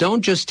stain. But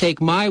don't just take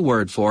my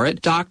word for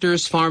it.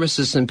 Doctors,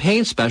 pharmacists, and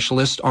pain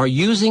specialists are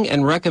using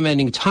and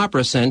recommending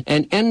Topricin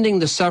and ending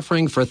the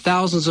suffering for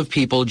thousands of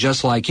people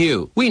just like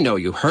you. We know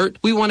you hurt.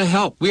 We want to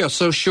help. We are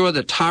so sure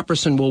that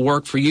Topricin will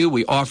work for you.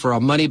 We offer a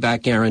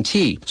money-back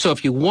guarantee. So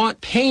if you want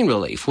pain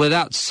relief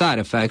without side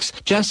effects,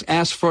 just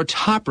ask for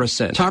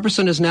Topricin.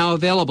 Topricin is now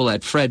available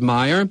at Fred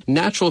Meyer,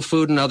 Natural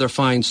Food, and other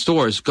fine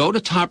stores. Go to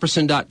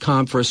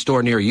Topricin.com for a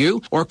store near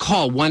you or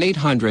call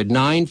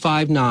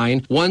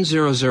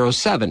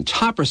 1-800-959-1007.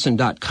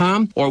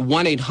 Topricin.com or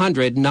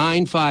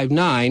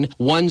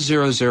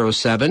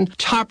 1-800-959-1007.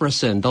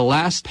 Topricin, the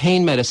last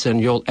pain medicine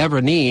you'll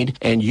ever need,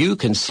 and you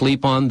can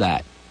sleep on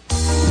that.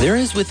 There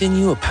is within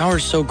you a power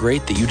so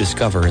great that you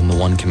discover in the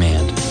One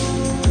Command.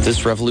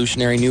 This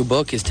revolutionary new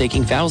book is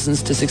taking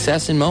thousands to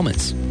success in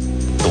moments.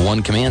 The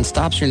One Command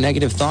stops your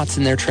negative thoughts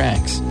in their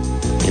tracks.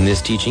 In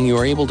this teaching, you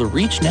are able to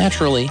reach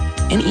naturally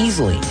and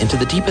easily into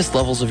the deepest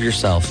levels of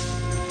yourself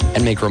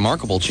and make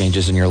remarkable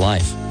changes in your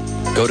life.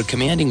 Go to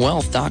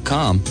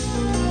commandingwealth.com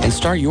and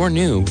start your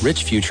new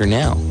rich future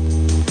now.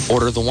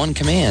 Order the One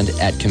Command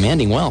at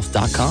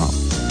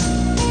commandingwealth.com.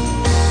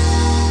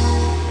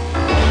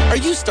 Are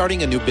you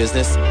starting a new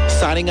business,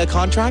 signing a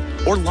contract,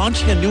 or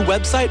launching a new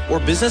website or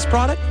business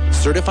product?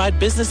 Certified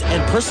business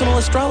and personal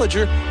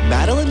astrologer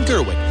Madeline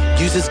Gerwick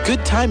uses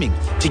good timing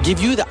to give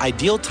you the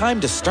ideal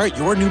time to start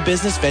your new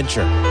business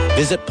venture.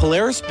 Visit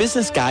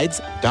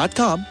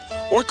PolarisBusinessGuides.com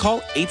or call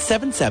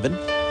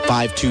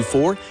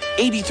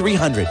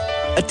 877-524-8300.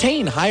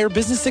 Attain higher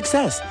business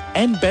success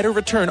and better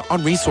return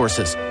on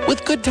resources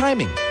with good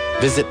timing.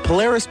 Visit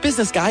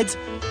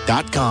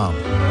PolarisBusinessGuides.com.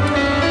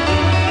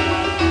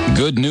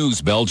 Good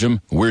news,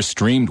 Belgium. We're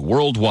streamed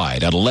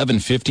worldwide at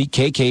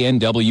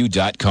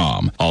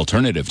 1150kknw.com.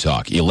 Alternative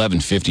Talk,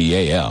 1150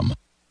 AM.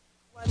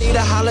 I need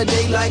a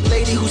holiday like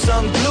lady who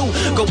sung blue.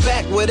 Go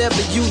back,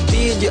 whatever you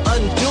did, you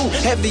undo.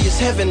 Heavy as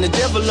heaven, the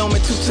devil on me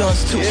 2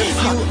 tons too.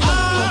 If you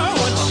are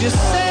what you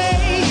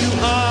say you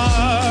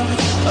are,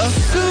 a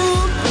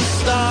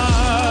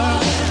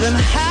superstar, then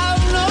have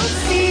no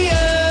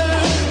fear.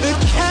 The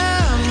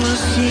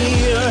camera's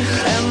here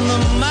and the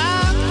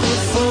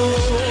microphone.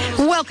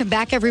 Welcome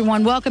back,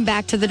 everyone. Welcome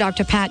back to the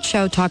Dr. Pat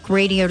Show, Talk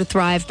Radio to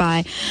Thrive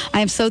By.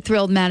 I am so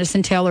thrilled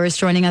Madison Taylor is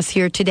joining us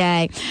here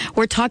today.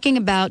 We're talking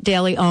about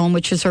DailyOM,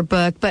 which is her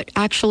book, but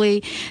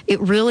actually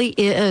it really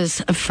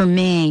is, for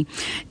me,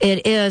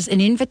 it is an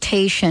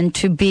invitation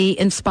to be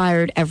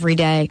inspired every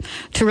day,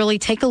 to really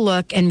take a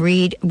look and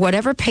read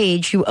whatever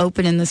page you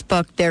open in this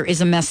book. There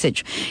is a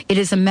message. It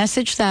is a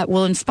message that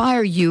will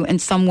inspire you in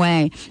some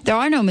way. There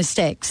are no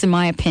mistakes, in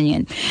my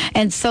opinion.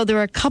 And so there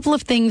are a couple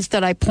of things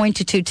that I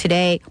pointed to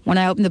today when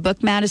I opened the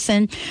book,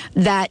 Madison,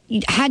 that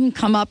hadn't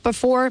come up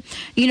before.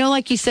 You know,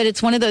 like you said,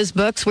 it's one of those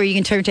books where you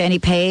can turn to any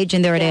page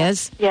and there it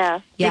is.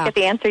 Yeah. You get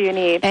the answer you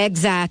need.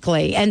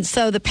 Exactly. And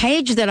so the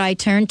page that I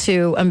turned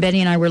to, Betty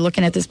and I were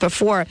looking at this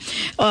before,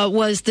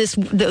 was this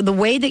the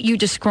way that you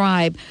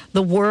describe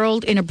the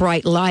world in a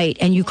bright light,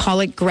 and you call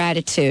it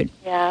gratitude.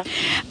 Yeah.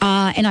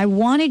 And I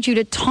wanted you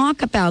to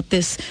talk about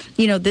this,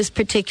 this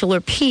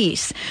particular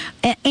piece,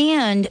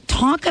 and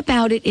talk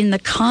about it in the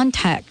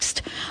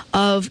context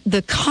of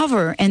the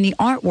cover and the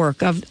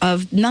artwork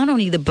of not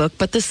only the book,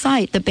 but the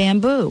site, the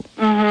bamboo.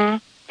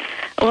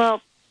 Mm-hmm. Well,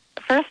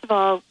 first of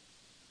all,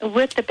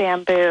 with the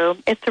bamboo,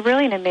 it's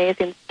really an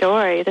amazing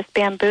story. This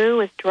bamboo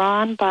was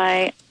drawn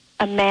by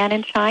a man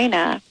in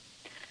China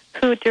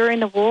who, during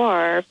the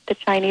war, the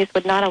Chinese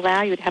would not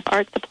allow you to have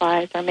art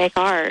supplies or make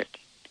art.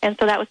 And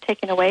so that was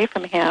taken away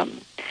from him.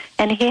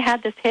 And he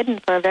had this hidden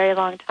for a very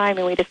long time,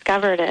 and we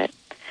discovered it.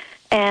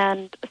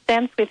 And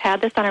since we've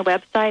had this on our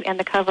website and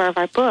the cover of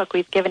our book,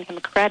 we've given him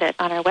credit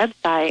on our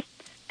website.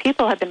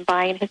 People have been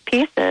buying his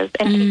pieces,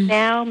 and he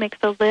now makes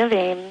a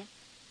living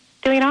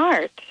doing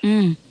art.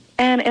 And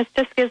it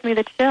just gives me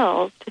the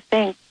chills to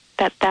think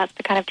that that's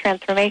the kind of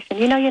transformation.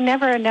 You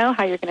never know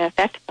how you're going to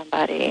affect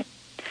somebody.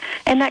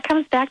 And that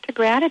comes back to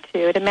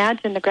gratitude.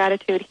 Imagine the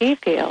gratitude he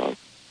feels.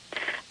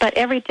 But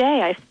every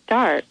day I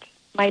start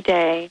my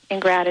day in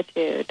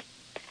gratitude.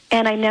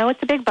 And I know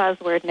it's a big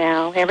buzzword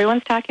now.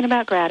 Everyone's talking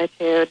about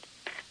gratitude.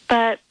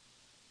 But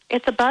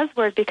it's a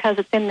buzzword because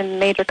it's in the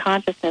major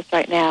consciousness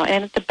right now.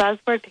 And it's a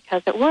buzzword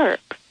because it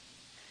works.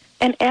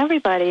 And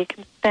everybody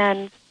can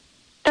spend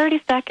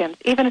 30 seconds,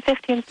 even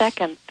 15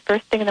 seconds,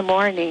 first thing in the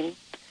morning,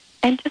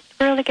 and just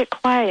really get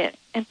quiet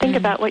and think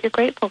about what you're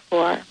grateful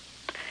for.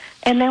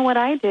 And then what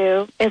I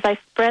do is I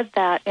spread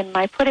that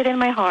put it in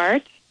my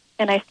heart,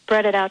 and I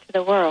spread it out to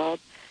the world.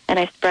 And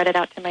I spread it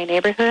out to my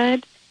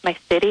neighborhood, my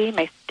city,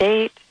 my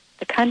state,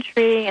 the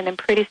country, and then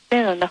pretty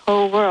soon the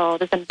whole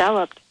world is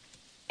enveloped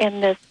in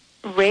this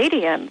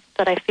radiance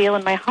that I feel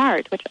in my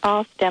heart, which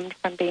all stemmed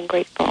from being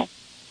grateful.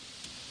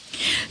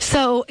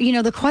 So,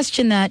 the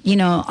question that,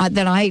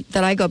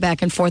 that I go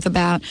back and forth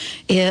about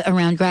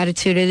around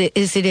gratitude,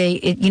 is it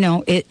a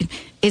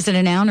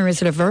noun or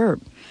is it a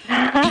verb?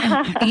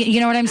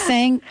 You know what I'm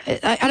saying?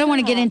 I don't want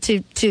to get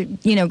into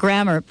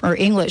grammar or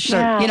English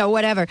or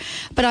whatever,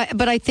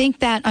 but I think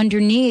that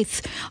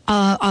underneath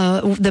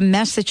the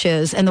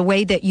messages and the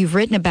way that you've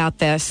written about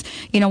this,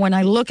 when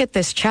I look at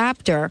this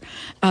chapter,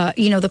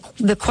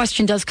 the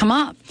question does come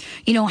up.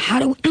 How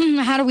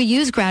do we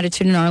use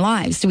gratitude in our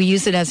lives? Do we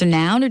use it as a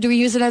noun or do we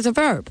use it as a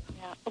verb?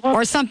 Well,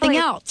 or something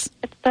else?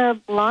 It's the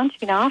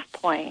launching off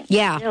point.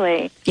 Yeah.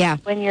 Really. Yeah.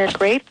 When you're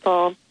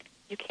grateful,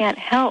 you can't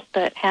help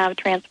but have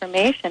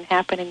transformation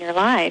happen in your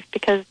life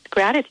because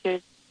gratitude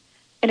is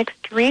an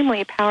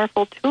extremely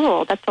powerful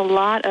tool. That's a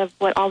lot of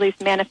what all these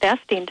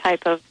manifesting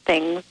type of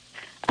things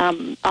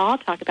all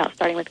talk about,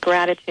 starting with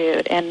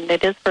gratitude, and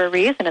it is for a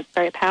reason. It's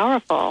very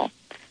powerful.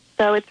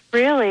 So it's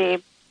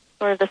really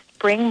sort of the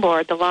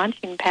springboard, the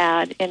launching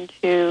pad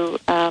into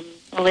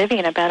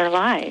living a better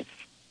life.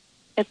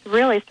 It's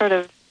really sort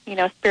of,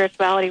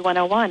 spirituality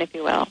 101, if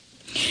you will.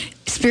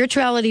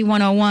 Spirituality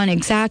 101,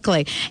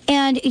 exactly.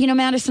 And, you know,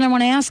 Madison, I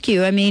want to ask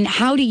you, I mean,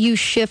 how do you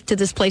shift to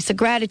this place of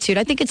gratitude?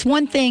 I think it's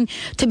one thing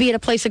to be at a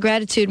place of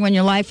gratitude when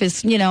your life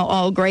is, you know,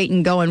 all great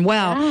and going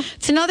well. Yeah.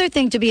 It's another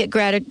thing to be at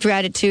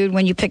gratitude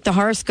when you pick the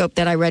horoscope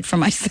that I read for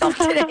myself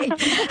today.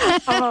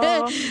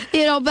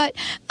 You know, but,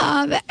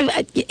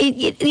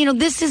 you know,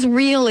 this is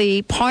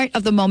really part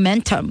of the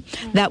momentum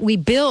that we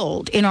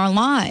build in our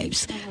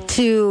lives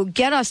to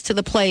get us to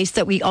the place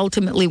that we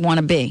ultimately want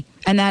to be.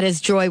 And that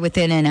is joy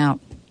within and out.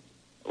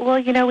 Well,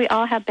 you know, we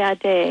all have bad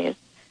days.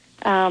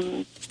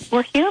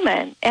 We're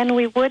human, and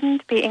we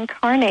wouldn't be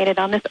incarnated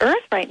on this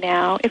earth right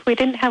now if we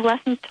didn't have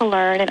lessons to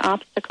learn and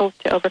obstacles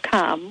to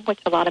overcome, which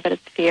a lot of it is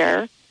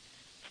fear.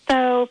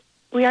 So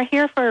we are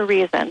here for a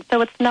reason.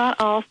 So it's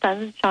not all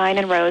sunshine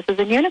and roses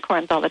and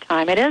unicorns all the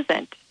time. It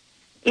isn't.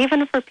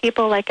 Even for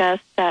people like us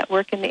that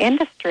work in the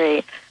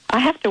industry, I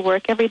have to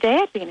work every day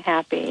at being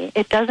happy.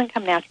 It doesn't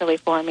come naturally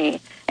for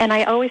me. And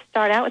I always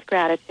start out with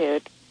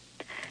gratitude.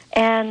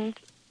 And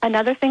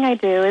another thing I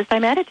do is I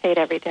meditate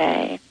every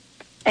day.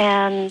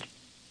 And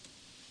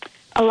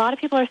a lot of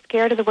people are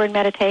scared of the word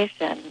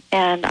meditation,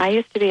 and I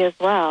used to be as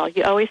well.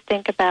 You always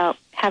think about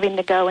having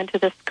to go into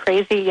this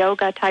crazy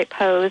yoga-type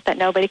pose that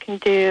nobody can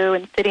do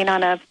and sitting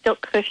on a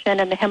silk cushion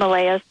in the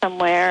Himalayas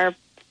somewhere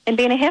and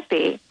being a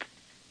hippie.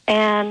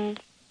 And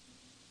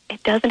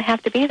it doesn't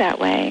have to be that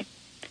way.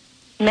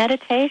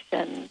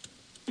 Meditation,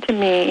 to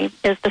me,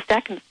 is the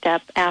second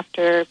step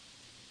after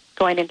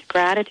going into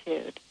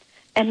gratitude.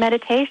 And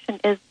meditation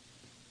is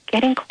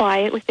getting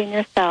quiet within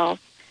yourself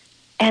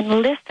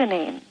and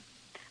listening.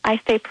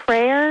 I say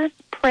prayer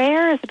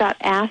is about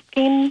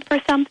asking for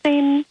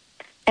something,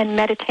 and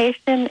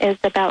meditation is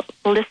about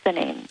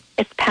listening.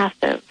 It's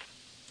passive.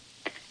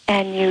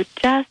 And you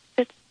just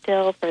sit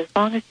still for as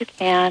long as you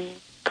can,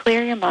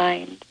 clear your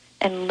mind,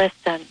 and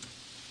listen.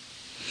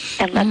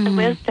 And let the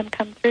wisdom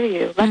come through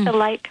you. Let the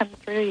light come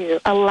through you.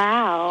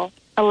 Allow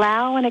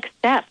and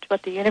accept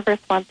what the universe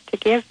wants to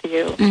give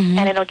you,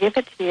 and it'll give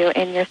it to you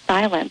in your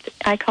silence.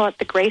 I call it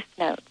the grace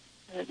notes.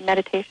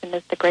 Meditation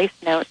is the grace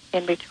note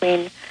in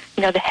between,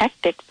 you know, the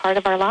hectic part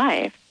of our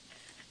life.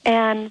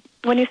 And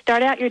when you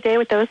start out your day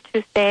with those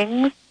two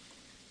things,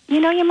 you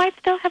know, you might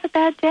still have a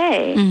bad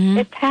day.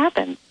 It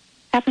happens.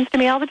 Happens to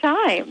me all the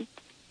time.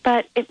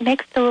 But it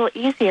makes it a little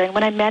easier. And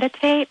when I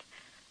meditate,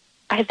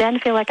 I then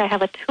feel like I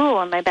have a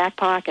tool in my back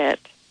pocket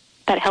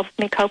that helps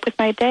me cope with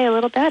my day a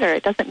little better.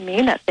 It doesn't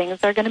mean that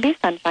things are going to be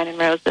sunshine and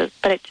roses,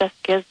 but it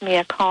just gives me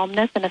a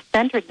calmness and a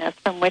centeredness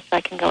from which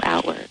I can go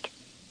outward.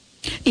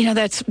 You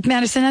know,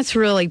 Madison, that's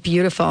really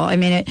beautiful. I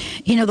mean,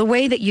 you know, the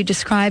way that you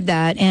describe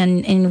that,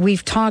 and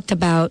we've talked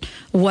about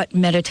what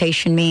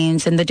meditation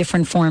means and the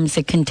different forms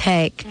it can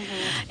take.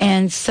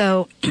 And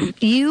so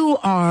you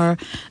are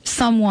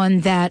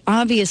someone that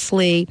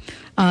obviously,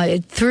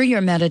 through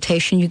your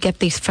meditation, you get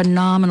these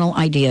phenomenal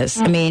ideas.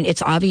 I mean,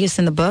 it's obvious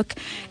in the book,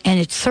 and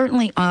it's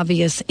certainly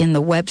obvious in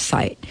the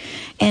website.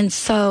 And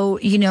so,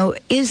 you know,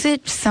 is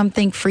it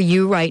something for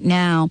you right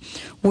now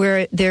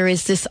where there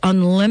is this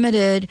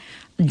unlimited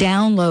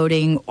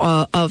downloading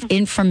of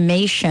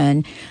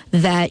information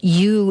that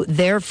you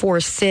therefore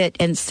sit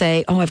and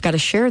say, oh, I've got to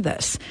share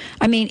this?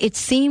 I mean, it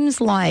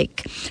seems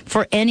like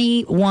for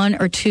any one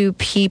or two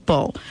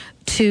people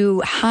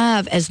to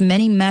have as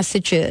many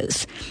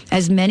messages,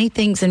 as many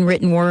things in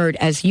written word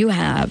as you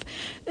have,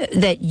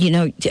 that, you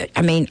know,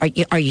 I mean,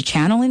 are you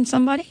channeling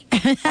somebody?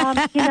 You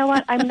know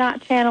what? I'm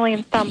not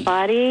channeling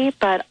somebody,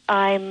 but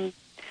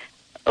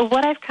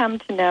what I've come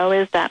to know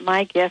is that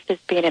my gift is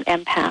being an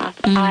empath.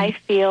 I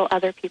feel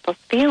other people's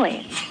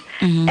feelings.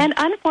 And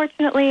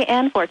unfortunately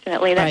and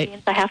fortunately, that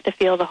means I have to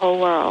feel the whole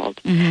world.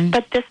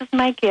 But this is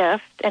my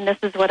gift, and this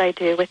is what I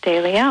do with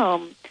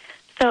DailyOM.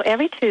 So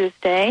every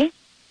Tuesday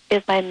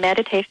is my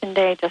meditation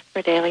day just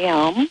for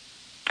DailyOM.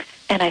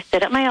 And I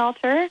sit at my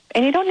altar,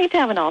 and you don't need to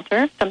have an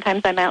altar.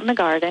 Sometimes I'm out in the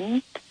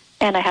garden,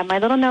 and I have my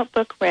little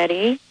notebook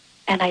ready,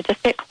 and I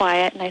just get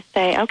quiet, and I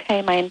say,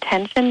 okay, my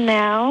intention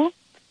now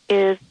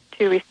is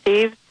to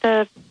receive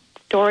the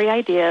story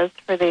ideas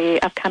for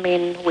the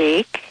upcoming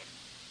week.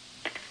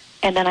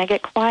 And then I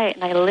get quiet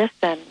and I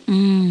listen.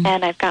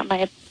 And I've got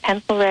my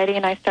pencil ready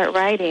and I start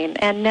writing.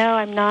 And no,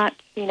 I'm not,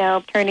 you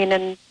know, turning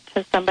into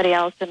somebody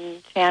else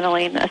and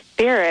channeling a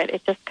spirit.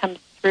 It just comes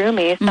through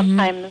me.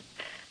 Sometimes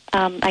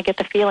I get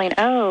the feeling,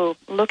 oh,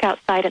 look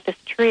outside at this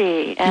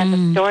tree. And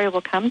the story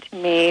will come to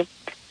me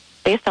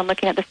based on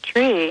looking at this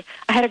tree.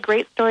 I had a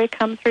great story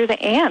come through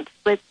the ants.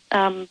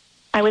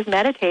 I was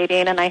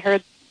meditating and I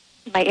heard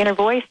my inner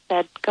voice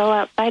said, go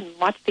outside and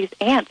watch these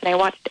ants. And I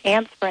watched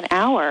ants for an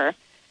hour,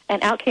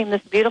 and out came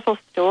this beautiful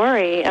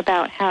story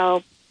about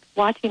how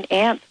watching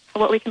ants,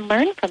 what we can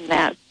learn from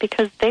that,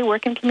 because they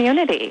work in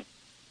community,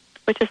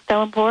 which is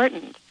so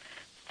important.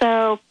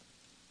 So,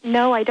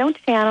 no, I don't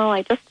channel,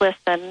 I just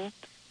listen,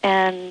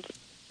 and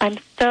I'm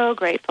so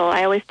grateful.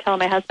 I always tell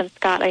my husband,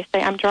 Scott, I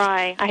say, I'm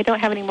dry. I don't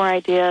have any more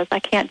ideas.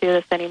 I can't do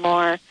this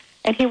anymore.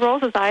 And he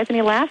rolls his eyes and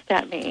he laughs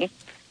at me.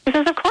 He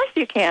says, of course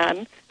you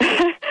can.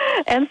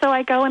 And so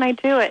I go and I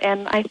do it,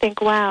 and I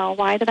think, wow,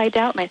 why did I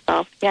doubt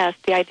myself? Yes,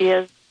 the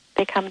ideas,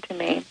 they come to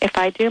me. If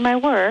I do my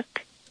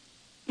work,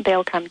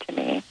 they'll come to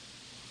me.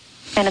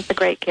 And it's a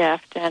great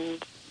gift,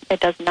 and it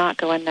does not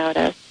go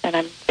unnoticed, and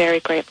I'm very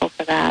grateful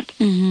for that.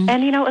 Mm-hmm.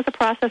 And, it was a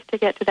process to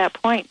get to that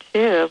point,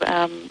 too.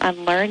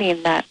 I'm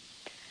learning that,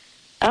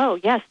 oh,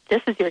 yes,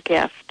 this is your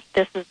gift.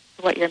 This is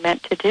what you're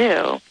meant to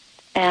do.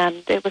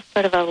 And it was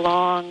sort of a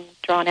long,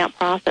 drawn-out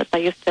process. I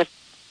used to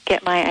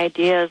get my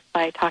ideas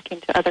by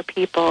talking to other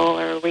people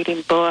or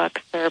reading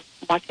books or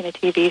watching a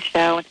TV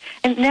show,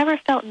 and it never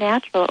felt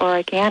natural or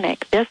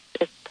organic. This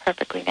is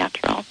perfectly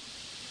natural.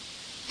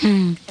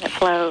 And it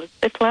flows.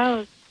 It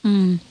flows.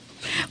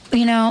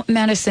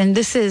 Madison,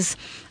 this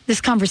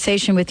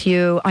conversation with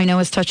you, I know,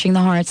 is touching the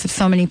hearts of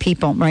so many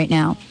people right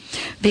now,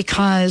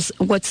 because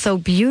what's so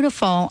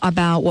beautiful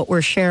about what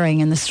we're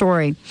sharing in the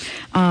story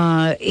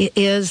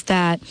is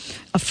that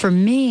for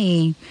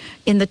me,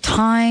 in the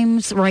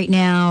times right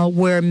now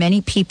where many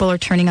people are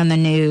turning on the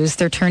news,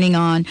 they're turning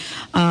on,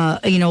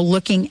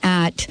 looking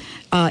at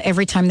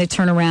every time they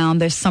turn around,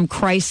 there's some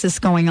crisis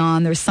going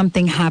on, there's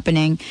something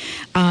happening.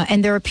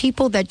 And there are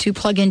people that do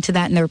plug into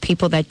that, and there are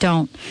people that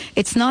don't.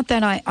 It's not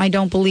that I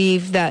don't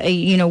believe that,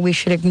 we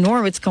should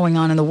ignore what's going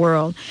on in the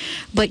world.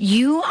 But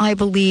you, I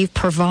believe,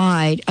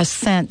 provide a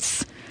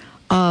sense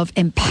of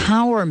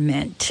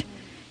empowerment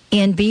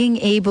in being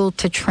able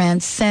to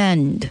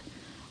transcend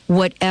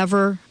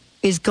whatever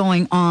is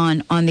going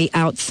on the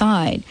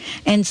outside.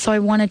 And so I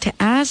wanted to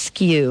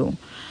ask you,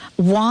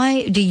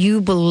 why do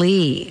you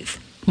believe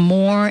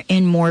more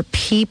and more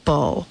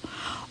people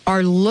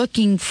are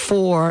looking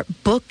for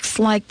books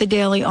like the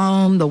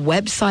DailyOM, the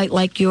website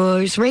like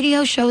yours,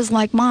 radio shows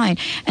like mine?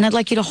 And I'd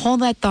like you to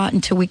hold that thought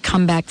until we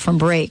come back from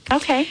break.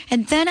 Okay.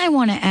 And then I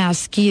want to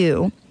ask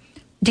you,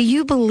 do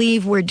you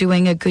believe we're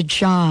doing a good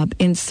job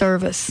in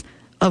service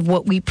of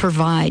what we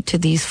provide to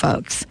these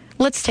folks?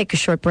 Let's take a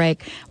short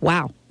break.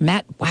 Wow,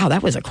 that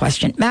was a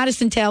question.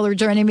 Madison Taylor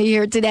joining me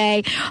here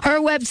today. Her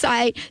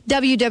website,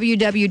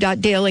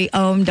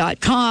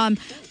 www.dailyom.com.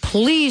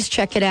 Please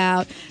check it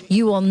out.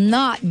 You will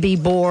not be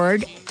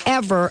bored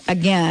ever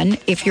again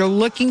if you're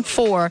looking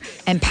for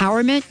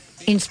empowerment,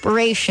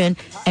 inspiration,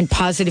 and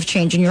positive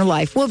change in your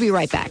life. We'll be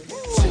right back.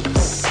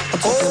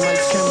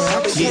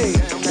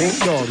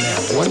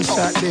 One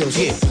shot deals.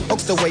 Yeah,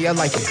 that's the way I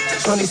like it.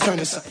 Sonny's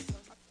turning.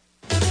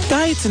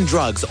 Diets and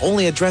drugs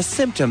only address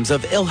symptoms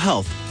of ill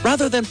health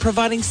rather than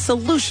providing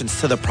solutions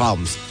to the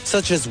problems,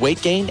 such as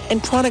weight gain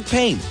and chronic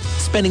pain.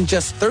 Spending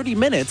just 30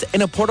 minutes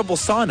in a portable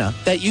sauna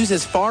that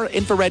uses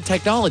far-infrared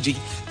technology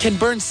can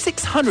burn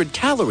 600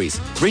 calories,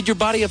 rid your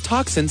body of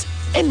toxins,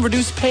 and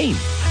reduce pain.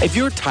 If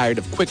you're tired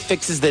of quick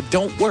fixes that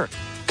don't work,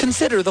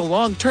 consider the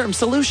long-term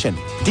solution.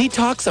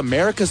 Detox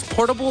America's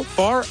portable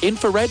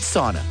far-infrared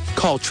sauna.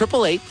 Call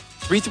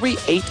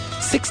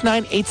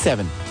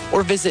 888-338-6987.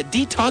 or visit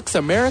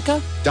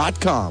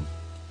detoxamerica.com.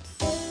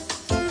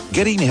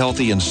 Getting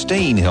healthy and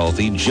staying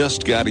healthy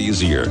just got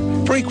easier.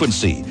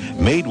 Frequency,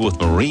 made with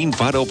marine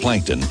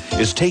phytoplankton,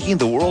 is taking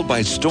the world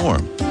by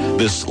storm.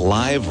 This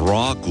live,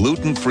 raw,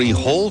 gluten-free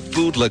whole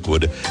food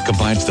liquid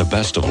combines the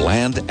best of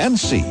land and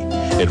sea.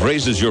 It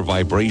raises your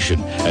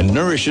vibration and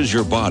nourishes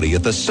your body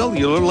at the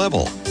cellular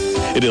level.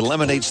 It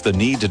eliminates the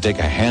need to take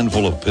a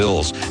handful of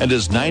pills and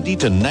is 90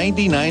 to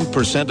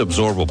 99%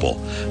 absorbable.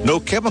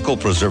 No chemical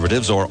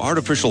preservatives or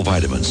artificial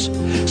vitamins.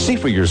 See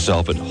for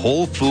yourself at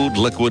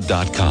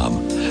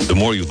WholeFoodLiquid.com. The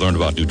more you learn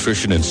about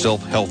nutrition and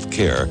self-health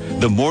care,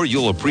 the more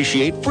you'll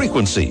appreciate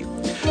Frequency.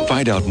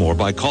 Find out more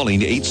by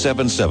calling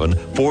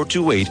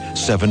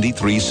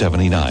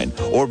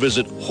 877-428-7379 or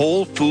visit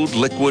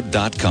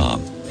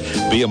WholeFoodLiquid.com.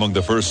 Be among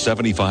the first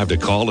 75 to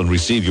call and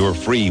receive your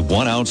free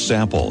 1-ounce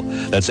sample.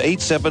 That's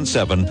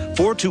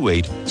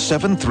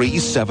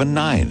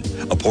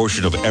 877-428-7379. A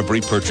portion of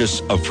every purchase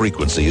of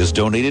Frequency is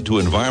donated to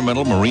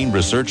environmental marine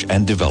research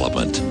and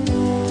development.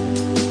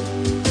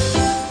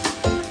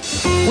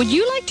 Would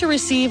you like to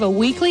receive a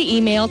weekly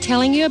email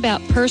telling you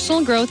about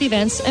personal growth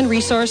events and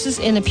resources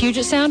in the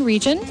Puget Sound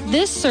region?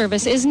 This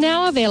service is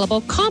now available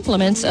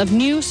compliments of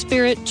New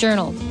Spirit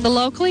Journal, the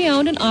locally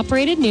owned and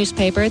operated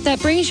newspaper that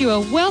brings you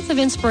a wealth of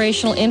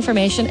inspirational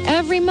information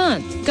every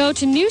month. Go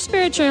to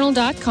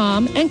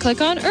newspiritjournal.com and click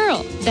on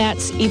Earl.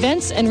 That's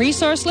events and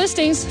resource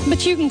listings,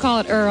 but you can call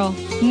it Earl.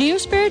 New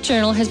Spirit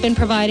Journal has been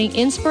providing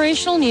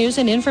inspirational news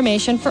and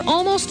information for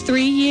almost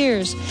 3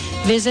 years.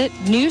 Visit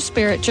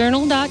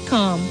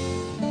newspiritjournal.com.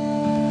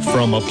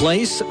 From a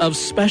place of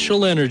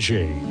special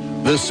energy,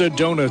 the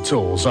Sedona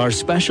tools are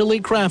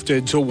specially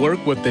crafted to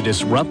work with the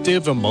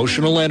disruptive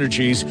emotional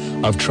energies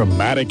of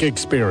traumatic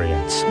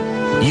experience.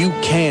 You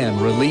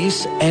can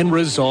release and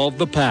resolve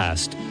the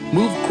past,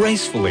 move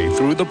gracefully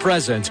through the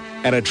present,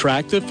 and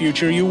attract the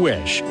future you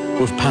wish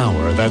with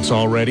power that's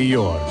already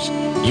yours.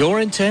 Your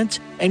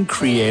intent and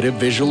creative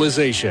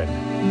visualization.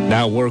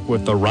 Now work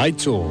with the right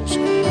tools.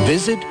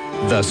 Visit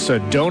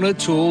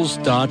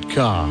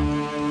thesedonatools.com.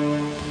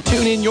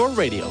 Tune in your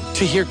radio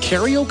to hear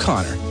Carrie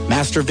O'Connor,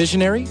 master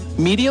visionary,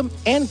 medium,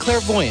 and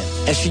clairvoyant,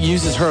 as she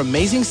uses her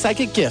amazing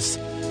psychic gifts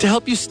to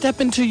help you step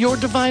into your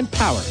divine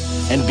power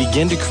and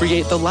begin to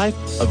create the life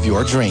of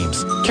your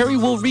dreams. Carrie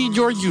will read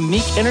your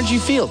unique energy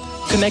field,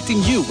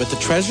 connecting you with the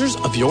treasures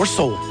of your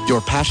soul,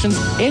 your passions,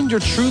 and your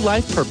true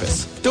life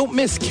purpose. Don't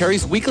miss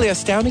Carrie's weekly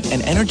astounding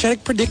and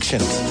energetic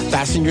predictions.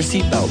 Fasten your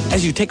seatbelt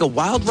as you take a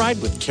wild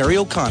ride with Carrie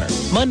O'Connor.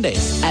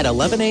 Mondays at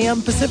 11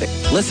 a.m. Pacific.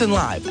 Listen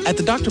live at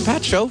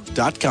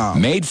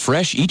thedrpatshow.com. Made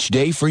fresh each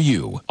day for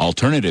you.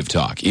 Alternative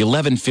Talk,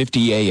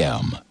 1150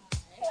 a.m.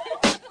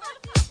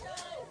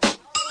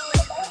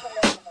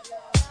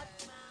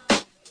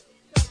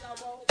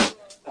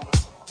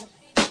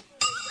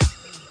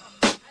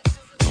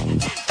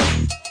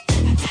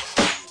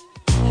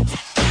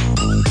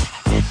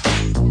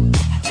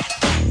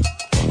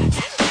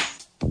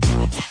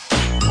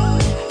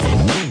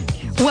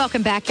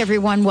 Welcome back,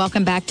 everyone.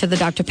 Welcome back to the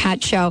Dr.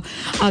 Pat Show.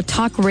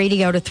 Talk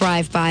radio to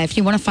thrive by. If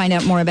you want to find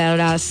out more about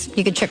us,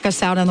 you can check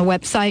us out on the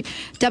website,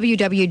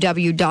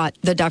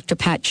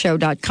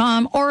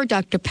 www.thedrpatshow.com or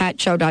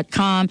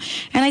drpatshow.com.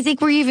 And I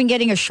think we're even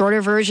getting a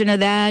shorter version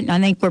of that. I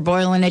think we're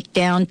boiling it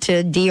down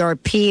to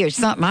DRP or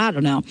something. I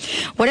don't know.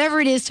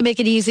 Whatever it is to make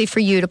it easy for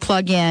you to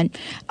plug in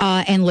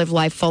and live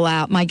life full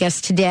out. My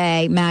guest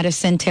today,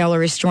 Madison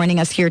Taylor, is joining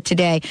us here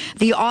today,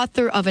 the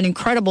author of an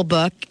incredible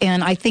book.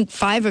 And I think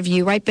 5 of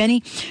you, right,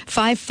 Benny?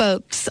 5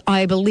 folks,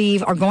 I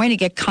believe, are going to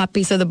get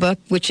copies of the book,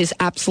 which is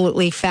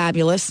absolutely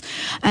fabulous.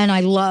 And I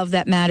love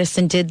that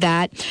Madison did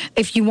that.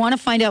 If you want to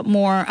find out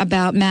more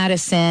about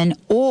Madison,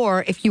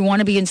 or if you want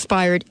to be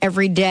inspired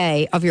every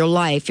day of your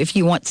life, if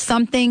you want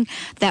something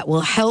that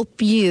will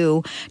help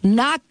you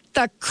knock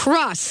the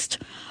crust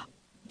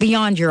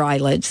beyond your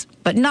eyelids,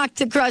 but knock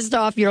the crust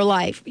off your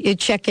life, you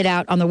check it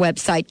out on the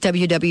website,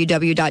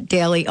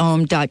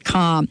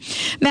 www.DailyOM.com.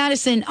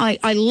 Madison,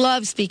 I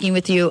love speaking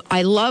with you.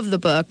 I love the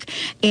book.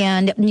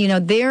 And, you know,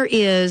 there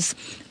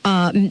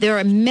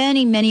are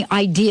many, many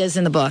ideas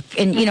in the book.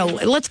 And, you know,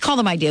 let's call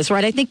them ideas,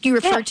 right? I think you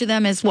refer to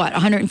them as,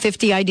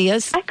 150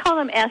 ideas? I call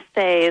them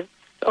essays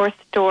or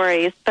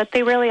stories, but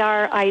they really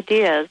are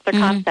ideas. They're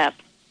concepts.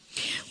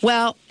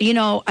 Well, you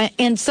know,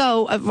 and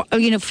so,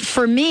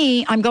 for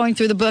me, I'm going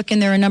through the book, and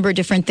there are a number of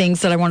different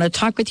things that I want to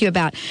talk with you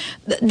about.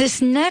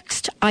 This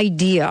next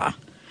idea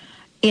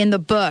in the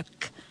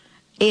book,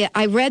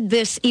 I read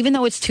this, even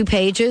though it's 2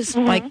 pages,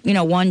 2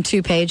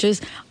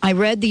 pages, I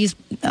read these,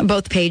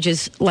 both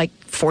pages,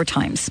 4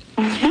 times.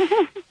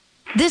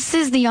 This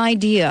is the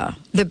idea,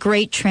 the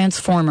great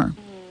transformer,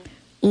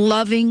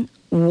 loving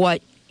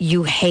what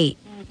you hate.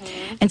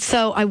 And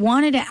so I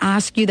wanted to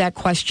ask you that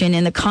question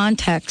in the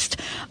context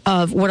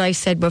of what I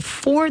said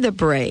before the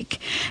break.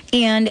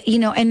 And,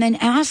 and then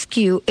ask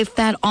you if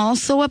that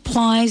also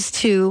applies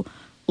to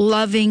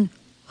loving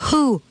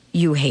who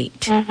you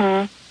hate.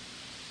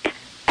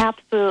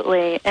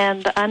 Absolutely.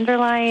 And the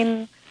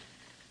underlying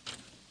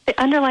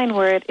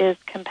word is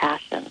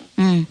compassion.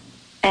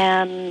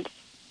 And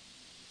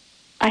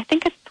I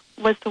think it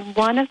was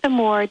one of the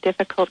more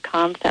difficult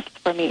concepts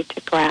for me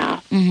to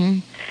grasp.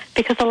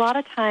 Because a lot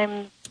of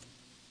times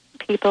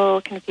people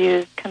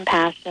confuse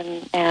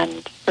compassion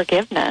and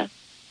forgiveness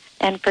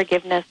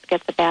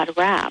gets a bad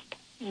rap,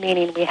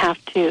 meaning we have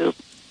to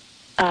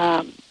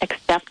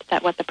accept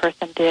that what the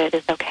person did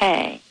is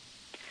okay.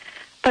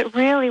 But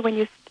really, when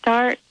you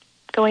start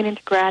going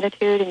into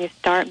gratitude and you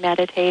start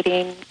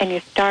meditating and you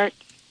start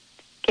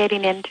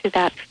getting into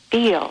that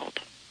field,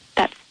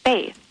 that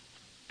space,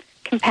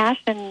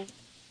 compassion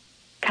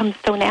comes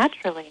so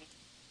naturally.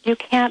 You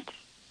can't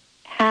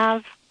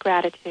have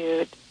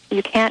gratitude.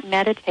 You can't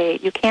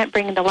meditate. You can't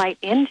bring the light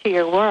into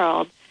your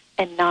world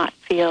and not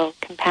feel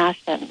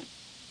compassion.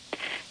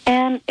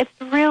 And it's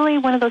really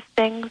one of those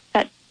things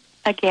that,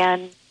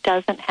 again,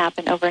 doesn't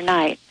happen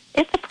overnight.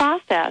 It's a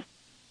process.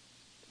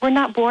 We're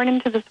not born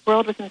into this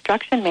world with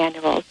instruction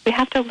manuals. We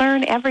have to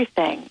learn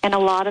everything. And a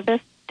lot of us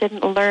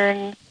didn't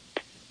learn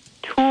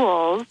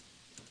tools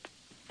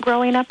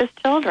growing up as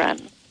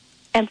children.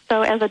 And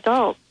so as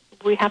adults,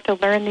 we have to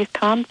learn these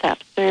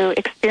concepts through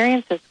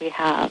experiences we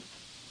have.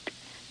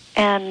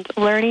 And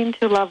learning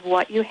to love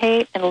what you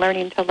hate and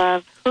learning to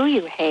love who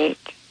you hate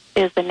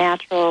is the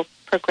natural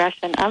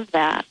progression of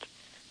that.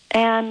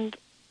 And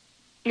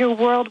your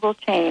world will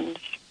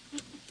change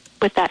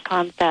with that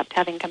concept,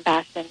 having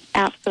compassion.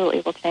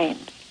 Absolutely will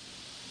change.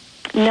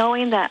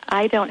 Knowing that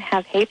I don't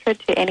have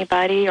hatred to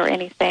anybody or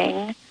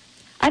anything.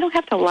 I don't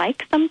have to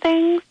like some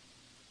things,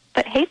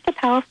 but hate's a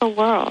powerful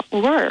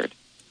word.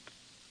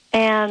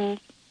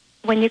 And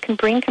when you can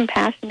bring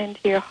compassion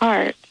into your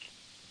heart,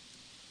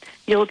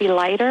 you'll be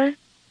lighter,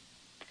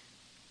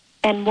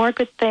 and more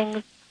good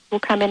things will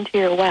come into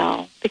your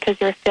well because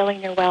you're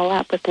filling your well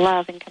up with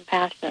love and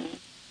compassion.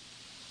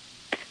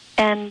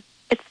 And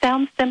it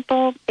sounds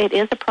simple. It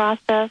is a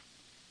process,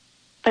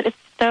 but it's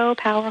so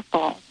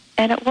powerful,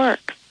 and it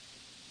works.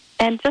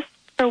 And just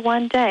for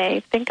one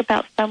day, think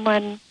about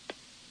someone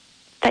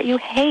that you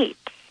hate,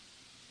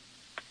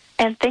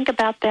 and think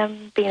about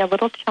them being a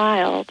little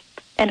child,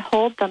 and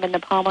hold them in the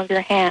palm of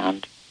your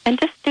hand, and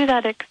just do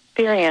that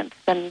experience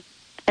and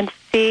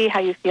see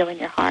how you feel in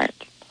your heart.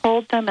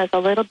 Hold them as a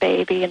little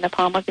baby in the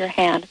palm of your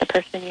hand, the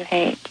person you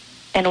hate,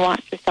 and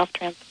watch yourself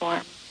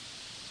transform.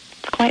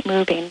 It's quite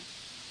moving.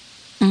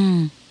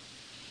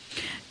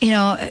 You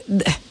know,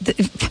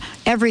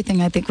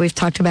 everything I think we've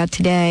talked about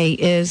today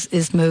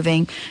is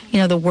moving. You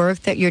know, the work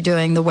that you're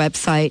doing, the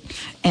website,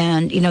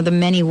 and, you know, the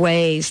many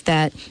ways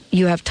that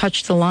you have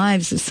touched the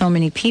lives of so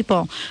many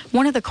people.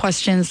 One of the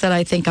questions that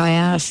I think I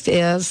asked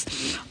is,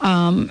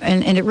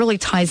 and it really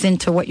ties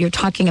into what you're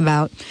talking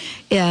about,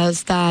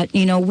 is that,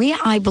 you know, we,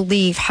 I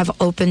believe, have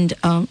opened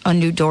a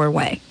new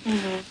doorway.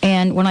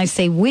 And when I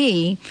say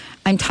we,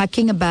 I'm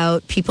talking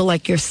about people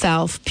like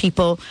yourself,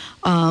 people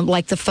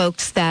like the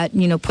folks that,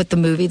 you know, put the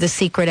movie The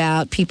Secret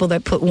out, people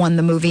that won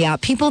the movie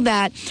out, people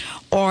that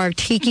are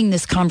taking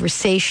this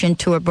conversation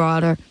to a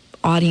broader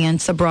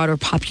audience, a broader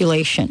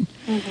population.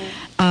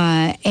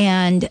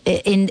 And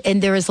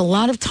there is a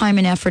lot of time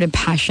and effort and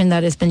passion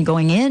that has been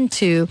going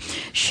into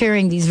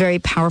sharing these very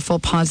powerful,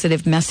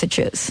 positive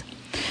messages.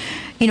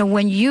 You know,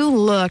 when you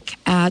look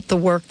at the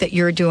work that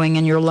you're doing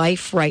in your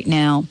life right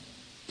now,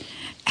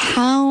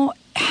 how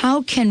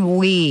can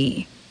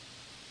we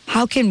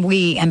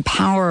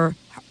empower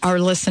our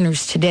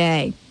listeners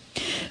today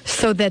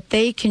so that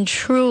they can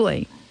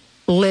truly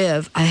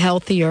live a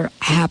healthier,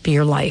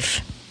 happier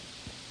life?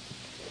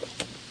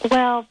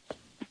 Well,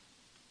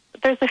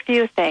 there's a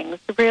few things.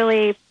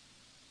 Really,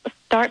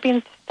 stop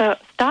being so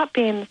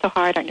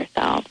hard on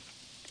yourself,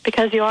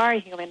 because you are a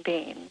human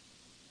being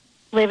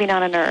living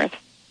on an earth,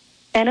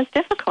 and it's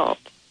difficult.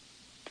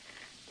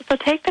 So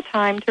take the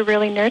time to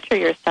really nurture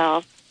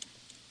yourself,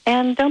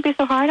 and don't be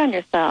so hard on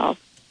yourself.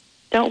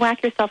 Don't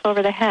whack yourself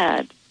over the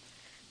head.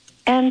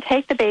 And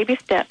take the baby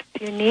steps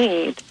you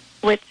need,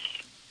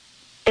 which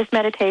is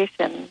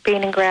meditation,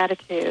 being in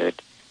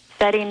gratitude,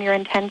 setting your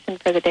intention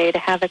for the day to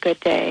have a good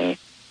day,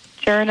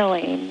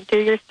 journaling, do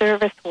your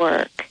service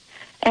work.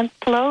 And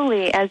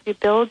slowly, as you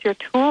build your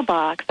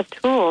toolbox of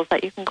tools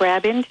that you can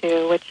grab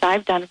into, which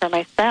I've done for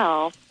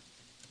myself,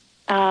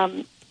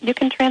 you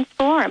can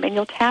transform, and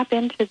you'll tap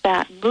into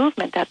that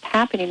movement that's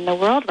happening in the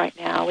world right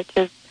now, which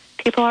is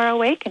people are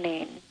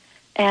awakening.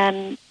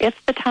 And it's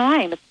the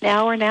time. It's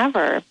now or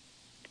never.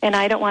 And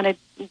I don't want to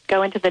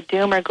go into the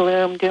doom or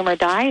gloom, doom or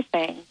die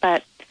thing,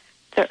 but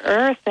the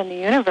earth and the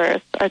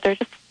universe, they're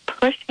just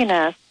pushing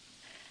us.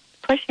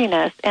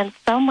 And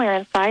somewhere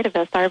inside of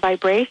us, our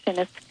vibration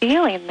is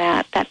feeling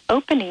that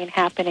opening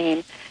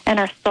happening. And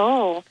our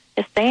soul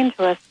is saying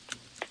to us,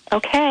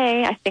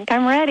 okay, I think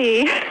I'm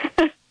ready.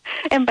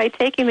 And by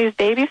taking these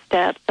baby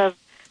steps of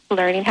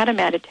learning how to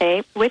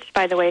meditate, which,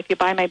 by the way, if you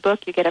buy my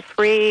book, you get a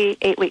free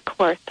 8-week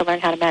course to learn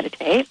how to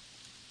meditate.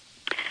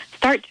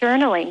 Start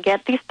journaling.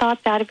 Get these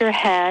thoughts out of your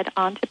head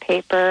onto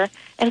paper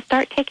and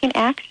start taking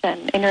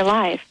action in your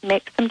life.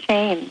 Make some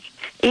change.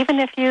 Even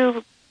if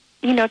you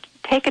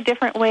take a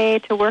different way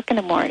to work in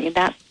the morning,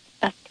 that's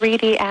a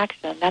 3D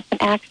action. That's an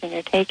action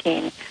you're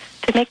taking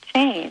to make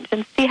change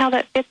and see how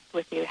that fits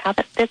with you,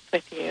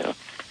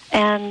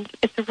 And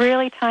it's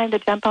really time to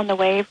jump on the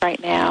wave right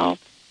now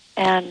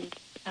and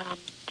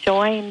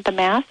join the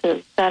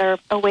masses that are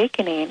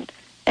awakening.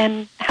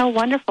 And how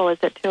wonderful is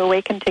it to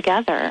awaken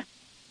together?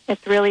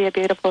 It's really a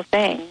beautiful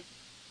thing.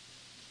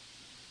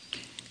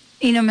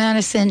 You know,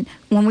 Madison,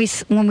 when we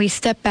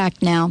step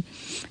back now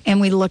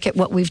and we look at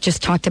what we've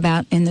just talked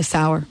about in this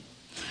hour,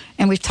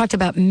 and we've talked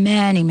about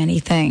many, many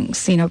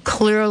things. You know,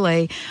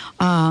 clearly,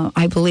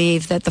 I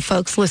believe that the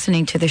folks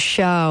listening to the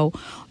show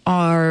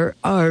are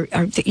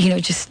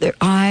just their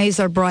eyes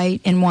are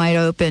bright and wide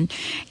open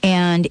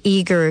and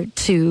eager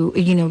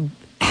to,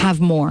 have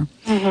more.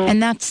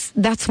 And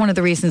that's one of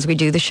the reasons we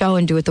do the show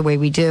and do it the way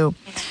we do.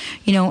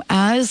 You know,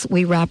 as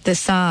we wrap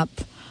this up,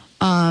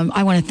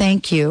 I want to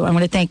thank you. I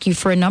want to thank you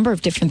for a number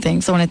of different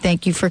things. I want to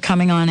thank you for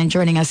coming on and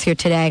joining us here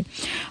today.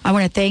 I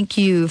want to thank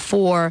you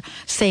for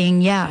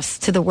saying yes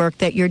to the work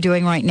that you're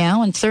doing right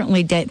now, and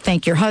certainly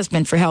thank your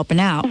husband for helping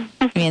out.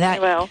 I mean,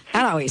 that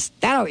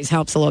always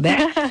helps a little bit.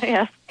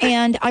 Yes.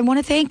 And I want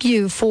to thank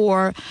you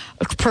for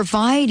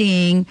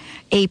providing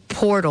a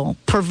portal,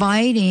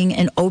 providing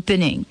an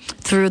opening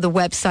through the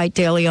website,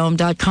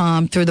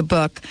 DailyOM.com, through the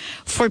book,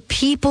 for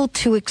people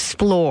to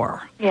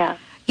explore. Yeah.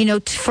 You know,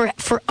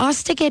 for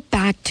us to get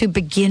back to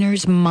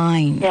beginner's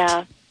mind.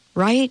 Yeah.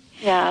 Right?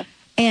 Yeah.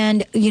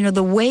 And,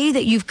 the way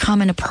that you've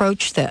come and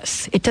approached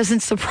this, it doesn't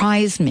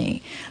surprise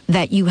me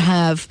that you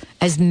have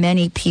as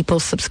many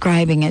people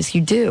subscribing as you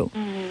do.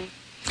 Mm-hmm.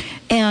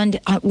 And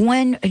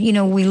when,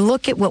 we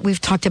look at what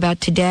we've talked about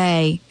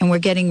today and we're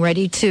getting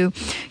ready to,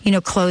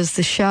 close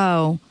the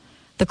show,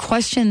 the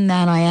question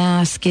that I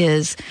ask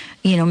is,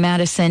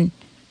 Madison,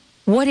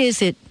 what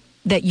is it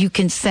that you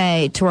can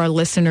say to our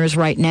listeners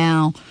right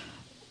now?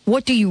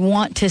 What do you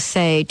want to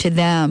say to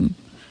them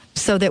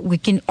so that we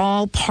can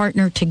all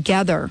partner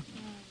together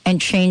and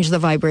change the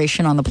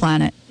vibration on the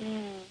planet?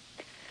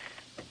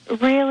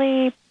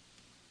 Really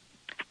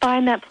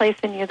find that place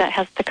in you that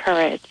has the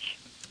courage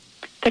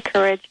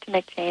to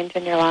make change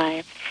in your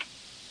life.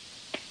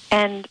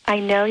 And I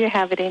know you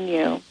have it in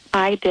you.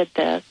 I did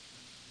this.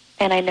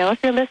 And I know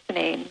if you're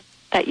listening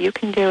that you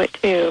can do it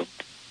too.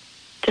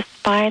 Just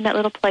find that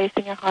little place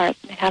in your heart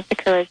and have the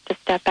courage to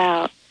step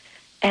out.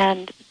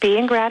 And be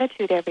in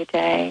gratitude every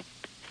day.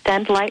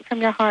 Send light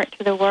from your heart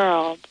to the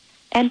world.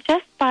 And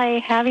just by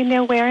having the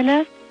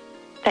awareness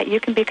that you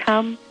can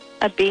become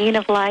a being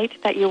of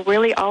light that you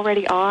really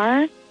already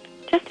are,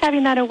 just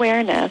having that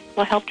awareness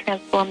will help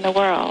transform the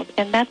world.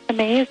 And that's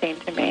amazing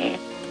to me.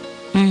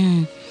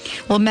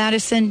 Well,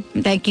 Madison,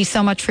 thank you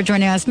so much for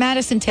joining us.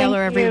 Madison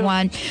Taylor,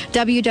 everyone.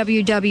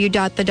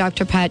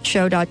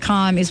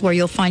 www.thedrpatshow.com is where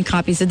you'll find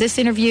copies of this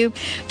interview.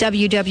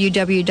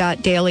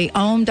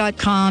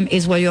 www.DailyOM.com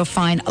is where you'll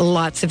find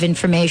lots of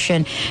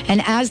information.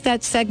 And as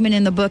that segment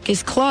in the book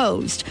is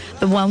closed,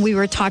 the one we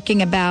were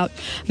talking about,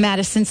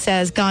 Madison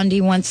says, Gandhi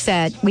once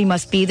said, "We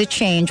must be the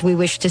change we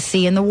wish to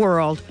see in the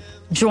world."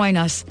 Join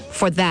us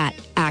for that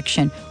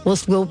action.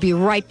 We'll be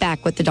right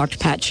back with the Dr.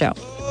 Pat Show.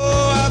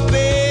 I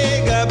beg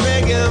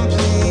and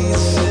plead.